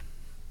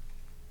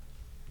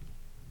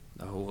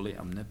 the holy,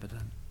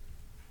 omnipotent,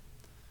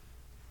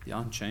 the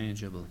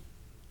unchangeable,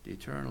 the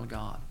eternal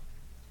God.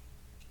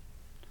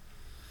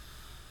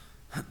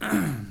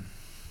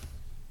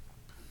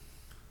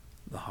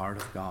 The heart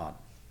of God.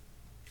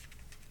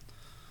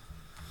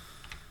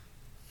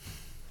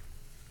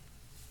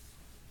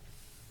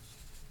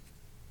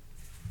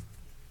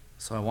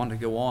 So I want to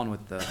go on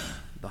with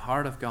the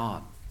heart of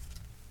God.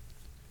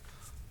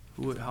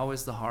 How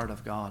is the heart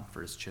of God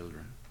for His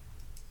children?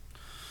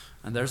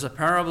 And there's a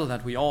parable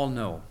that we all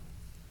know.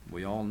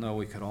 We all know,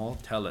 we could all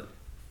tell it.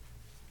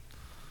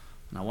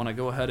 And I want to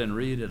go ahead and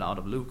read it out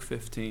of Luke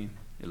 15:11.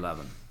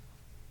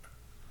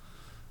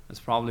 It's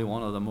probably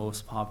one of the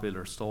most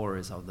popular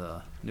stories of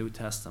the New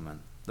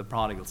Testament, the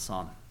prodigal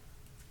son.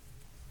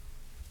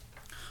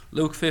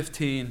 Luke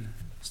 15,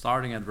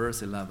 starting at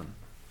verse 11.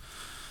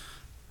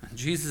 And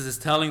Jesus is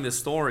telling this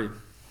story.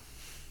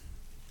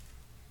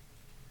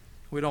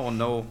 We don't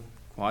know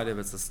quite if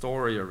it's a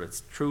story or if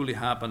it's truly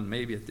happened.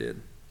 Maybe it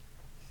did.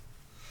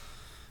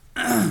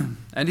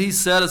 And he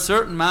said, a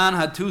certain man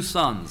had 2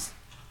 sons.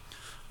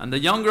 And the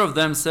younger of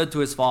them said to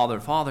his father,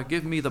 Father,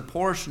 give me the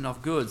portion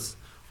of goods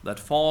that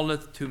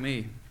falleth to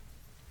me.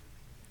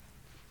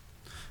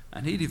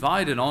 And he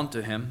divided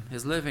unto him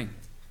his living.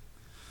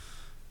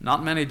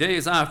 Not many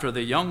days after,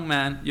 the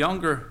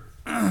younger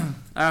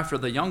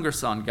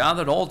son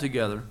gathered all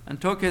together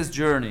and took his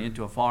journey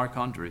into a far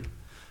country,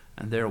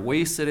 and there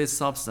wasted his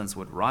substance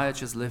with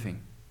riotous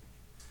living.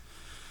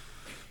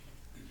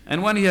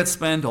 And when he had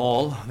spent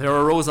all, there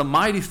arose a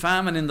mighty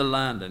famine in the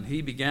land, and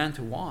he began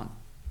to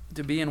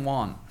be in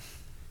want.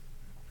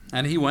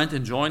 And he went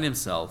and joined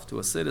himself to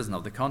a citizen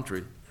of the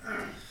country.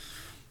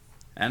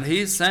 And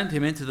he sent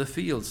him into the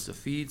fields to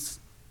feed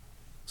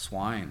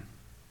swine.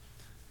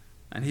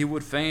 And he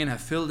would fain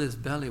have filled his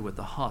belly with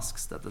the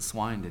husks that the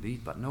swine did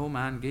eat, but no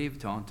man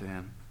gave unto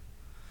him.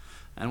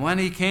 And when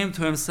he came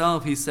to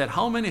himself, he said,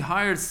 how many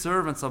hired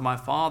servants of my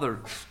father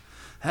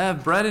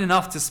have bread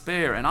enough to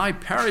spare, and I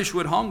perish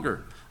with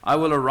hunger? I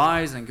will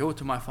arise and go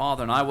to my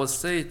father, and I will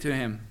say to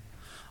him,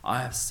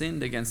 I have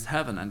sinned against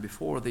heaven and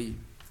before thee,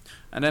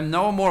 and am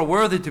no more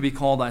worthy to be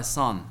called thy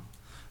son.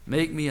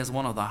 Make me as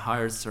one of thy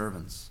hired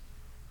servants.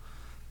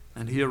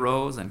 And he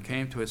arose and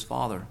came to his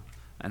father.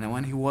 And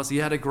when he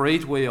had a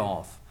great way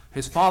off,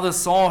 his father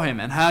saw him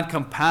and had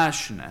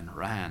compassion and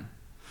ran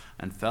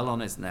and fell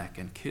on his neck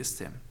and kissed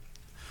him.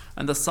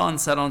 And the son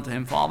said unto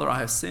him, Father, I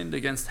have sinned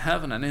against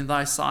heaven and in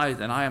thy sight,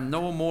 and I am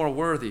no more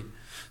worthy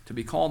to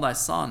be called thy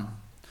son.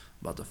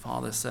 But the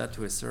father said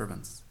to his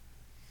servants,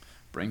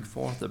 Bring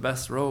forth the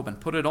best robe, and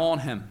put it on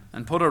him,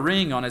 and put a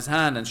ring on his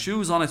hand, and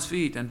shoes on his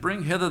feet, and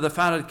bring hither the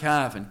fatted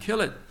calf, and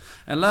kill it,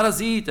 and let us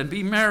eat, and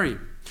be merry.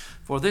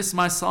 For this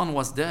my son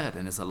was dead,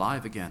 and is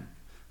alive again.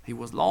 He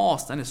was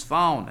lost, and is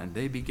found, and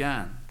they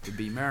began to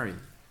be merry.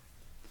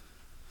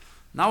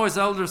 Now his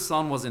elder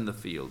son was in the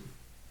field,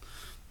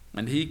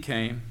 and he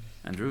came,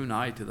 and drew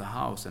nigh to the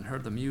house, and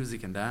heard the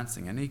music and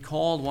dancing. And he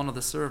called one of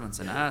the servants,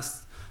 and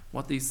asked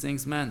what these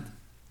things meant.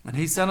 And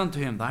he said unto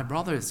him, Thy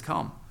brother is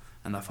come,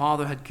 and thy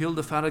father had killed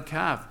the fatted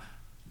calf,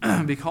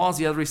 because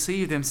he had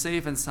received him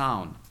safe and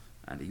sound.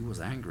 And he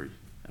was angry,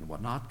 and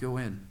would not go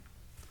in.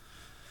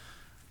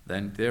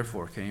 Then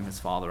therefore came his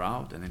father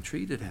out, and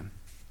entreated him.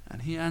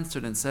 And he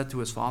answered and said to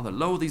his father,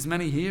 Lo, these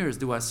many years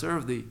do I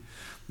serve thee,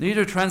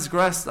 neither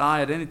transgressed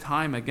I at any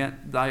time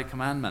against thy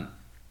commandment.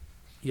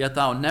 Yet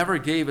thou never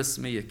gavest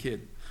me a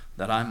kid,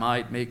 that I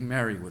might make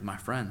merry with my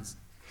friends.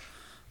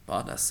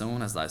 But as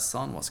soon as thy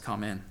son was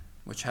come in,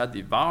 which had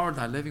devoured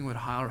thy living with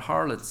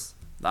harlots,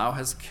 thou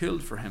hast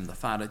killed for him the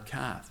fatted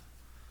calf.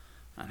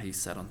 And he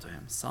said unto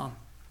him, Son,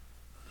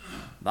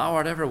 thou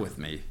art ever with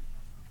me,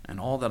 and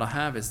all that I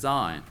have is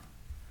thine.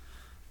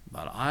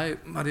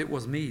 But it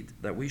was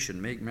meet that we should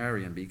make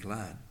merry and be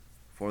glad.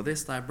 For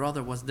this thy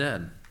brother was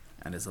dead,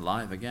 and is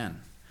alive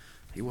again.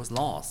 He was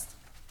lost,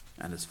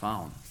 and is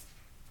found.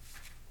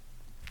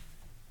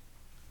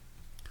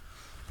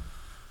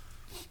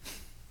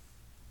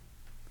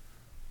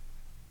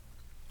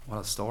 What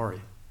a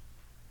story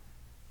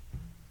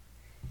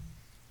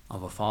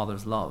of a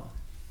father's love.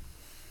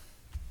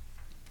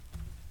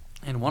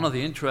 And one of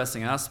the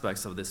interesting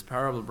aspects of this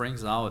parable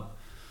brings out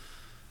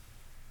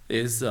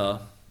is the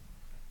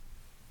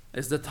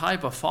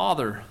type of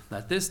father,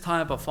 that this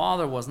type of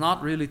father was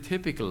not really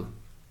typical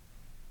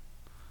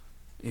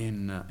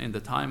in the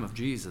time of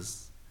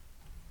Jesus,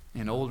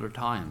 in older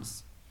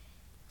times.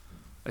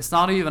 It's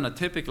not even a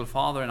typical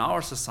father in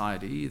our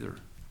society either.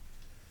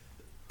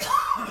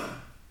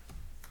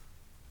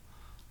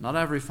 Not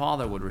every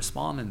father would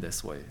respond in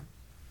this way,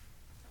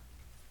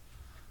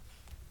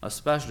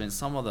 especially in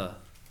some of the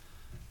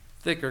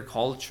thicker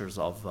cultures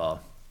of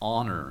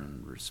honor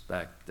and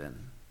respect,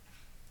 and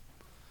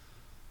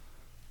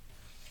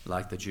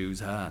like the Jews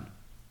had.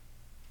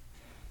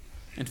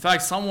 In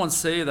fact, someone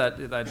say that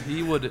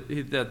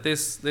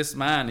this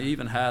man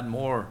even had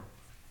more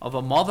of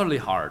a motherly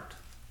heart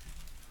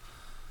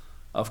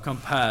of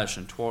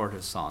compassion toward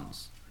his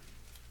sons.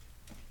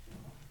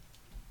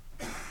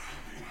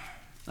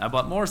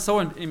 But more so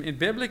in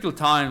biblical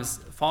times,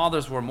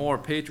 fathers were more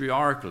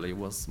patriarchal. He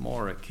was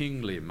more a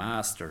kingly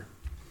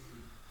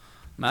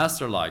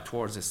master-like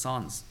towards his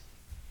sons.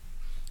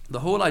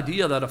 The whole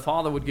idea that a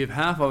father would give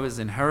half of his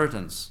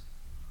inheritance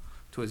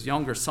to his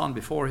younger son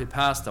before he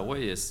passed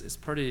away is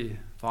pretty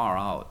far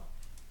out.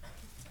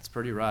 It's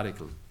pretty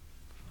radical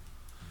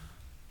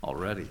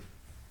already.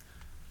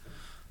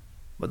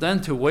 But then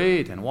to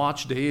wait and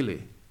watch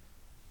daily,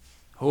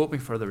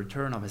 hoping for the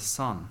return of his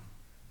son,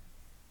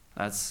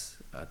 that's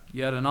at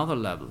yet another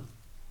level.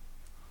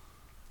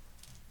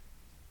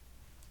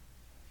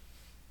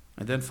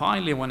 And then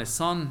finally, when his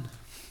son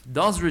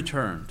does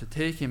return, to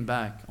take him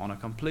back on a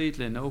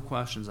completely no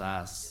questions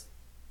asked,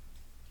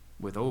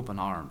 with open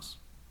arms,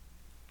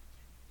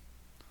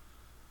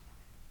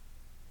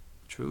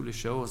 truly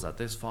shows that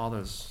this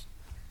father's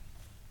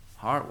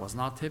heart was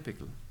not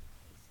typical.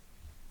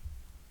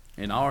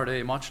 In our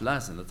day, much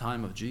less in the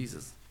time of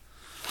Jesus.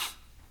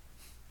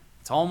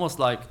 It's almost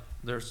like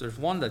there's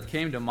one that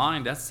came to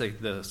mind. That's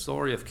the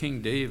story of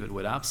King David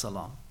with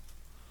Absalom.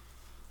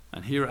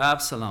 And here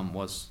Absalom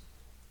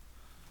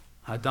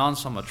had done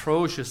some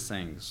atrocious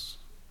things,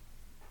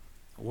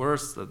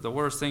 the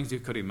worst things you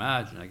could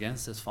imagine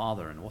against his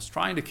father, and was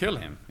trying to kill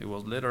him. He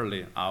was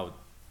literally out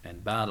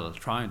in battle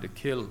trying to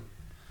kill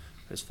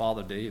his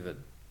father David.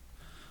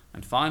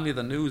 And finally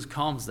the news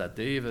comes that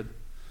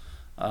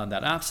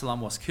that Absalom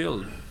was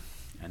killed,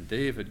 and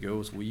David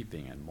goes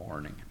weeping and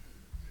mourning.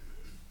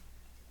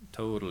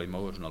 Total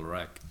emotional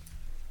wreck.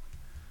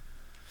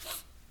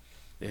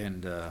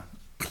 And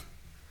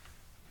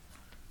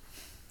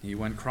he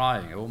went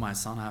crying, "Oh, my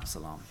son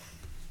Absalom."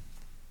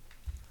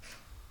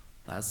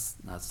 That's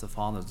the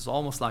father. It's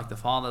almost like the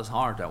father's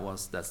heart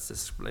that's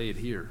displayed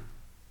here.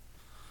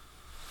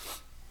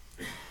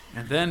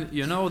 And then,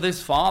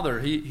 this father,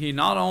 he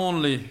not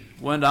only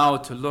went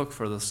out to look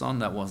for the son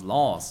that was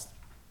lost,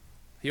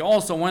 he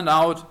also went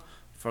out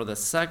for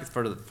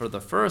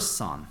the first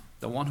son,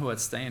 the one who had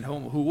stayed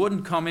home, who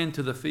wouldn't come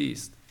into the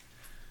feast.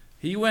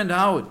 He went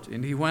out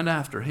and he went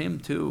after him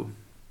too.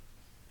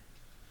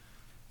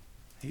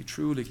 He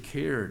truly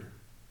cared.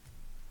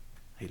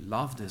 He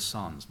loved his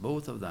sons,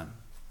 both of them,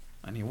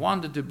 and he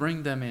wanted to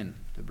bring them in,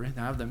 to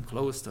have them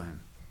close to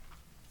him.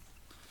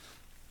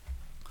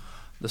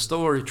 The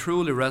story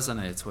truly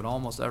resonates with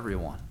almost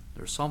everyone.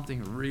 There's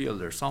something real,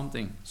 there's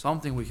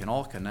something we can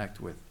all connect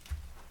with.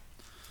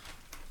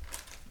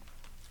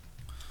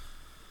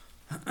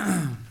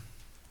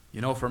 You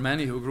know, for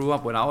many who grew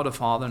up without a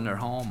father in their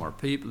home, or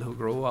people who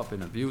grew up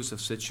in abusive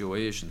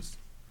situations,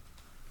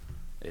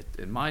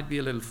 it might be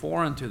a little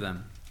foreign to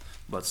them,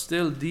 but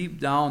still deep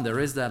down there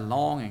is that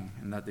longing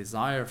and that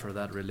desire for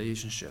that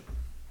relationship,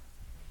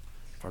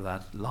 for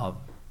that love.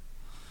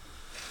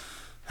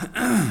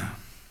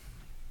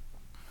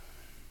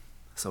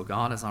 So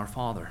God is our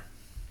Father.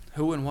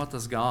 Who and what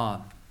does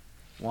God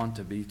want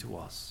to be to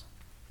us?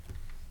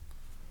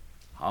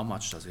 How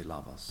much does He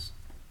love us?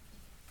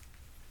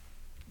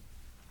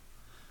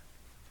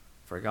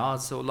 For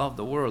God so loved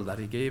the world that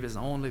He gave His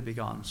only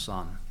begotten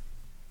Son,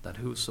 that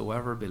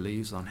whosoever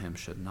believes on Him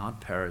should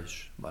not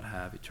perish, but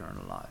have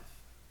eternal life.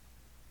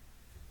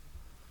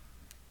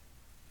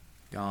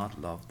 God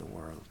loved the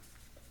world.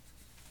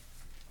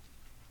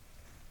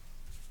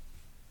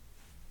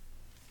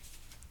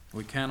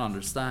 We can't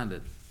understand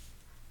it.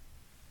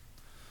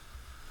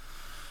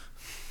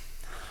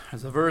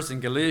 There's a verse in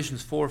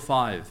Galatians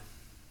 4:5.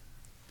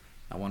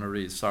 I want to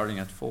read, starting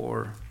at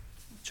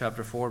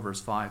chapter 4,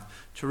 verse 5.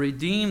 To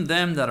redeem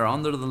them that are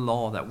under the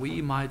law, that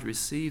we might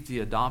receive the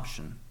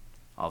adoption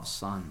of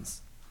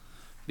sons.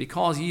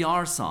 Because ye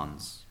are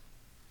sons,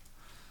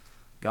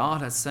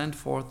 God has sent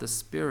forth the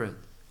Spirit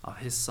of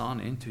His Son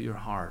into your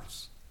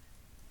hearts,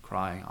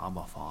 crying,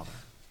 Abba, Father.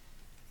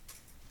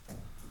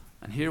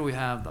 And here we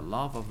have the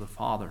love of the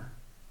Father,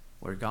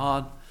 where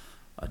God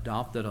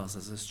adopted us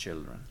as His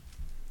children.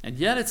 And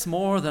yet it's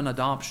more than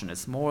adoption.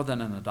 It's more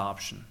than an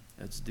adoption.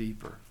 It's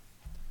deeper.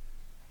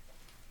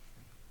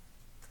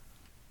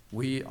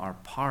 We are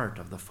part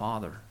of the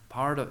Father.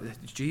 Part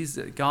of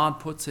Jesus. God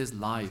puts His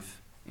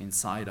life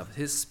inside of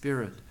His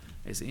Spirit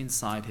is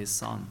inside His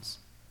sons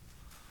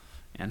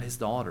and His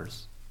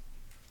daughters.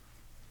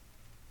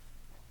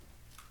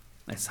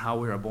 That's how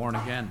we are born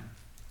again.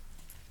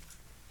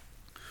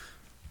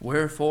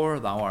 Wherefore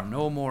thou art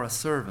no more a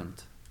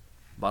servant,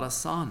 but a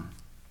son.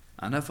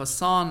 And if a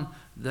son,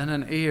 then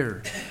an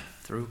heir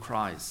through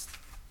Christ.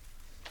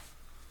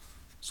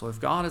 So if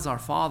God is our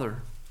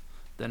Father,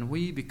 then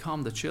we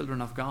become the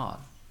children of God.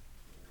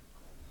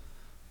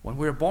 When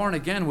we're born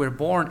again, we're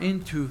born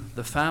into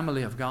the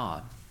family of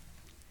God.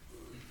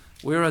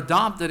 We're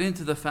adopted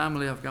into the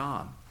family of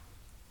God.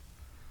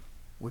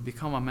 We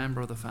become a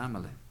member of the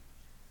family.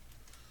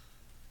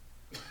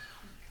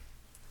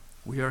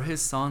 We are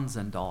His sons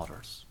and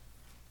daughters.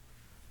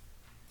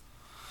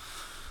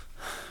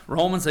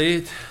 Romans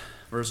 8,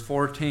 verse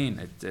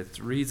 14, it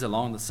reads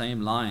along the same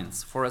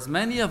lines. For as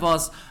many of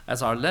us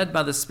as are led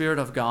by the Spirit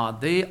of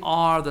God, they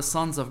are the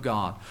sons of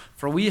God.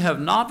 For we have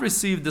not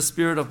received the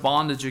spirit of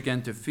bondage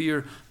again to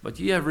fear, but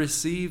ye have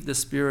received the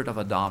Spirit of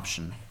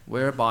adoption,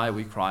 whereby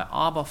we cry,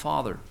 Abba,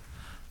 Father.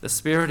 The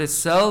Spirit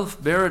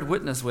itself beareth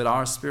witness with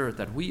our spirit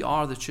that we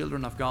are the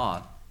children of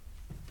God.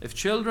 If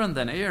children,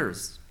 then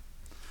heirs,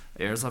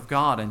 heirs of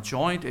God, and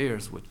joint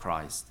heirs with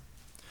Christ.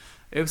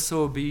 If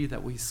so be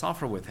that we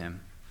suffer with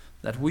Him,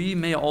 that we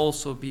may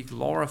also be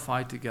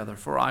glorified together.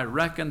 For I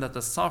reckon that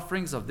the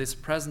sufferings of this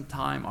present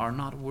time are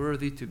not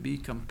worthy to be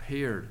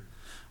compared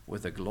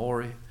with the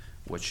glory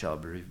which shall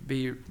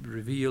be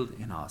revealed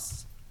in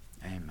us.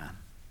 Amen.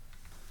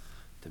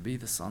 To be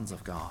the sons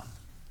of God.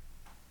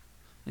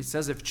 He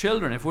says, if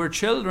we're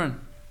children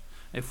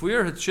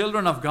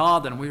of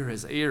God, then we're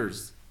His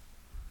heirs.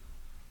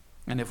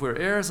 And if we're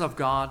heirs of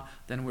God,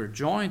 then we're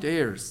joint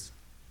heirs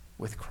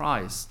with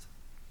Christ.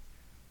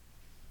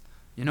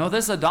 You know,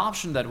 this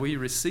adoption that we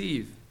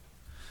receive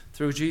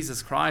through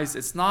Jesus Christ,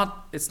 it's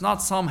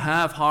not some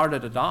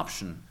half-hearted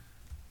adoption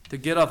to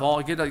get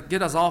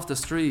us off the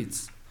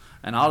streets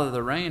and out of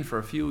the rain for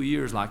a few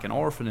years like an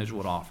orphanage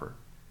would offer.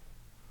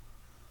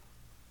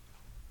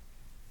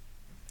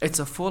 It's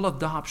a full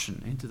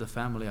adoption into the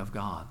family of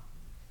God.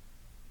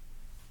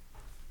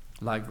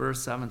 Like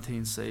verse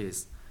 17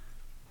 says,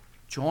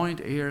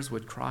 joint heirs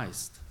with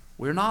Christ.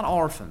 We're not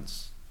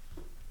orphans.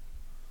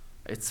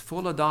 It's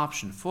full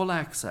adoption, full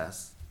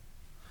access,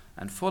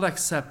 and full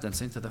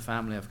acceptance into the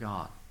family of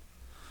God.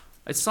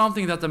 It's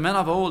something that the men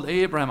of old,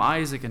 Abraham,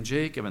 Isaac, and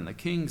Jacob, and the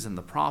kings and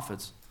the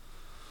prophets,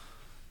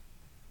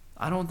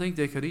 I don't think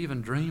they could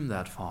even dream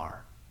that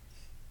far.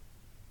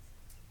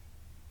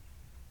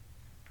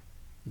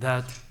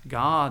 That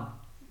God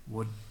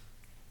would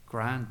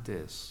grant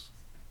this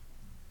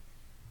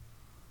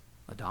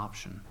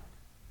adoption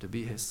to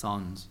be His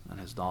sons and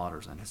His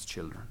daughters and His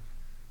children.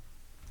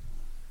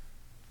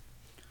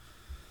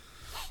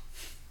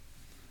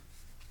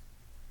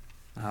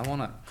 I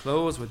want to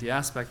close with the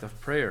aspect of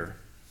prayer.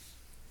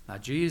 Now,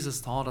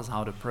 Jesus taught us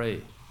how to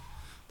pray.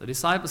 The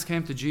disciples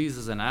came to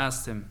Jesus and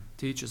asked him,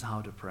 "Teach us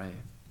how to pray."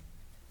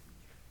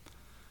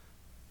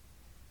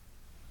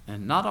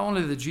 And not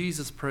only did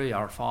Jesus pray,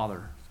 "Our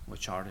Father,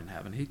 which art in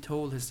heaven," he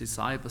told his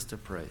disciples to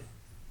pray,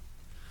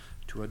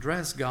 to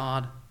address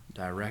God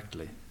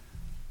directly,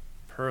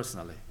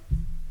 personally.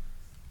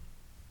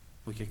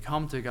 We can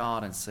come to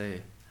God and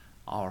say,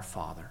 "Our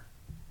Father,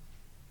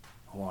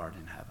 who art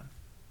in heaven."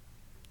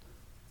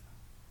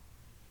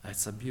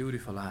 It's a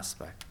beautiful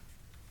aspect.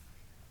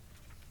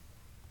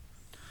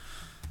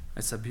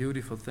 It's a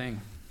beautiful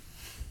thing.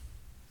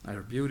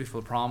 They're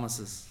beautiful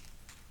promises.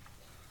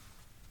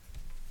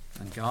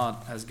 And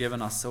God has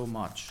given us so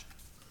much.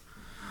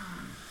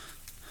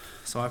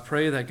 So I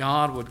pray that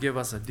God would give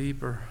us a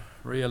deeper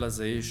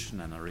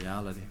realization and a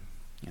reality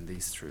in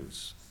these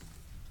truths.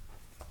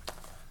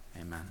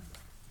 Amen.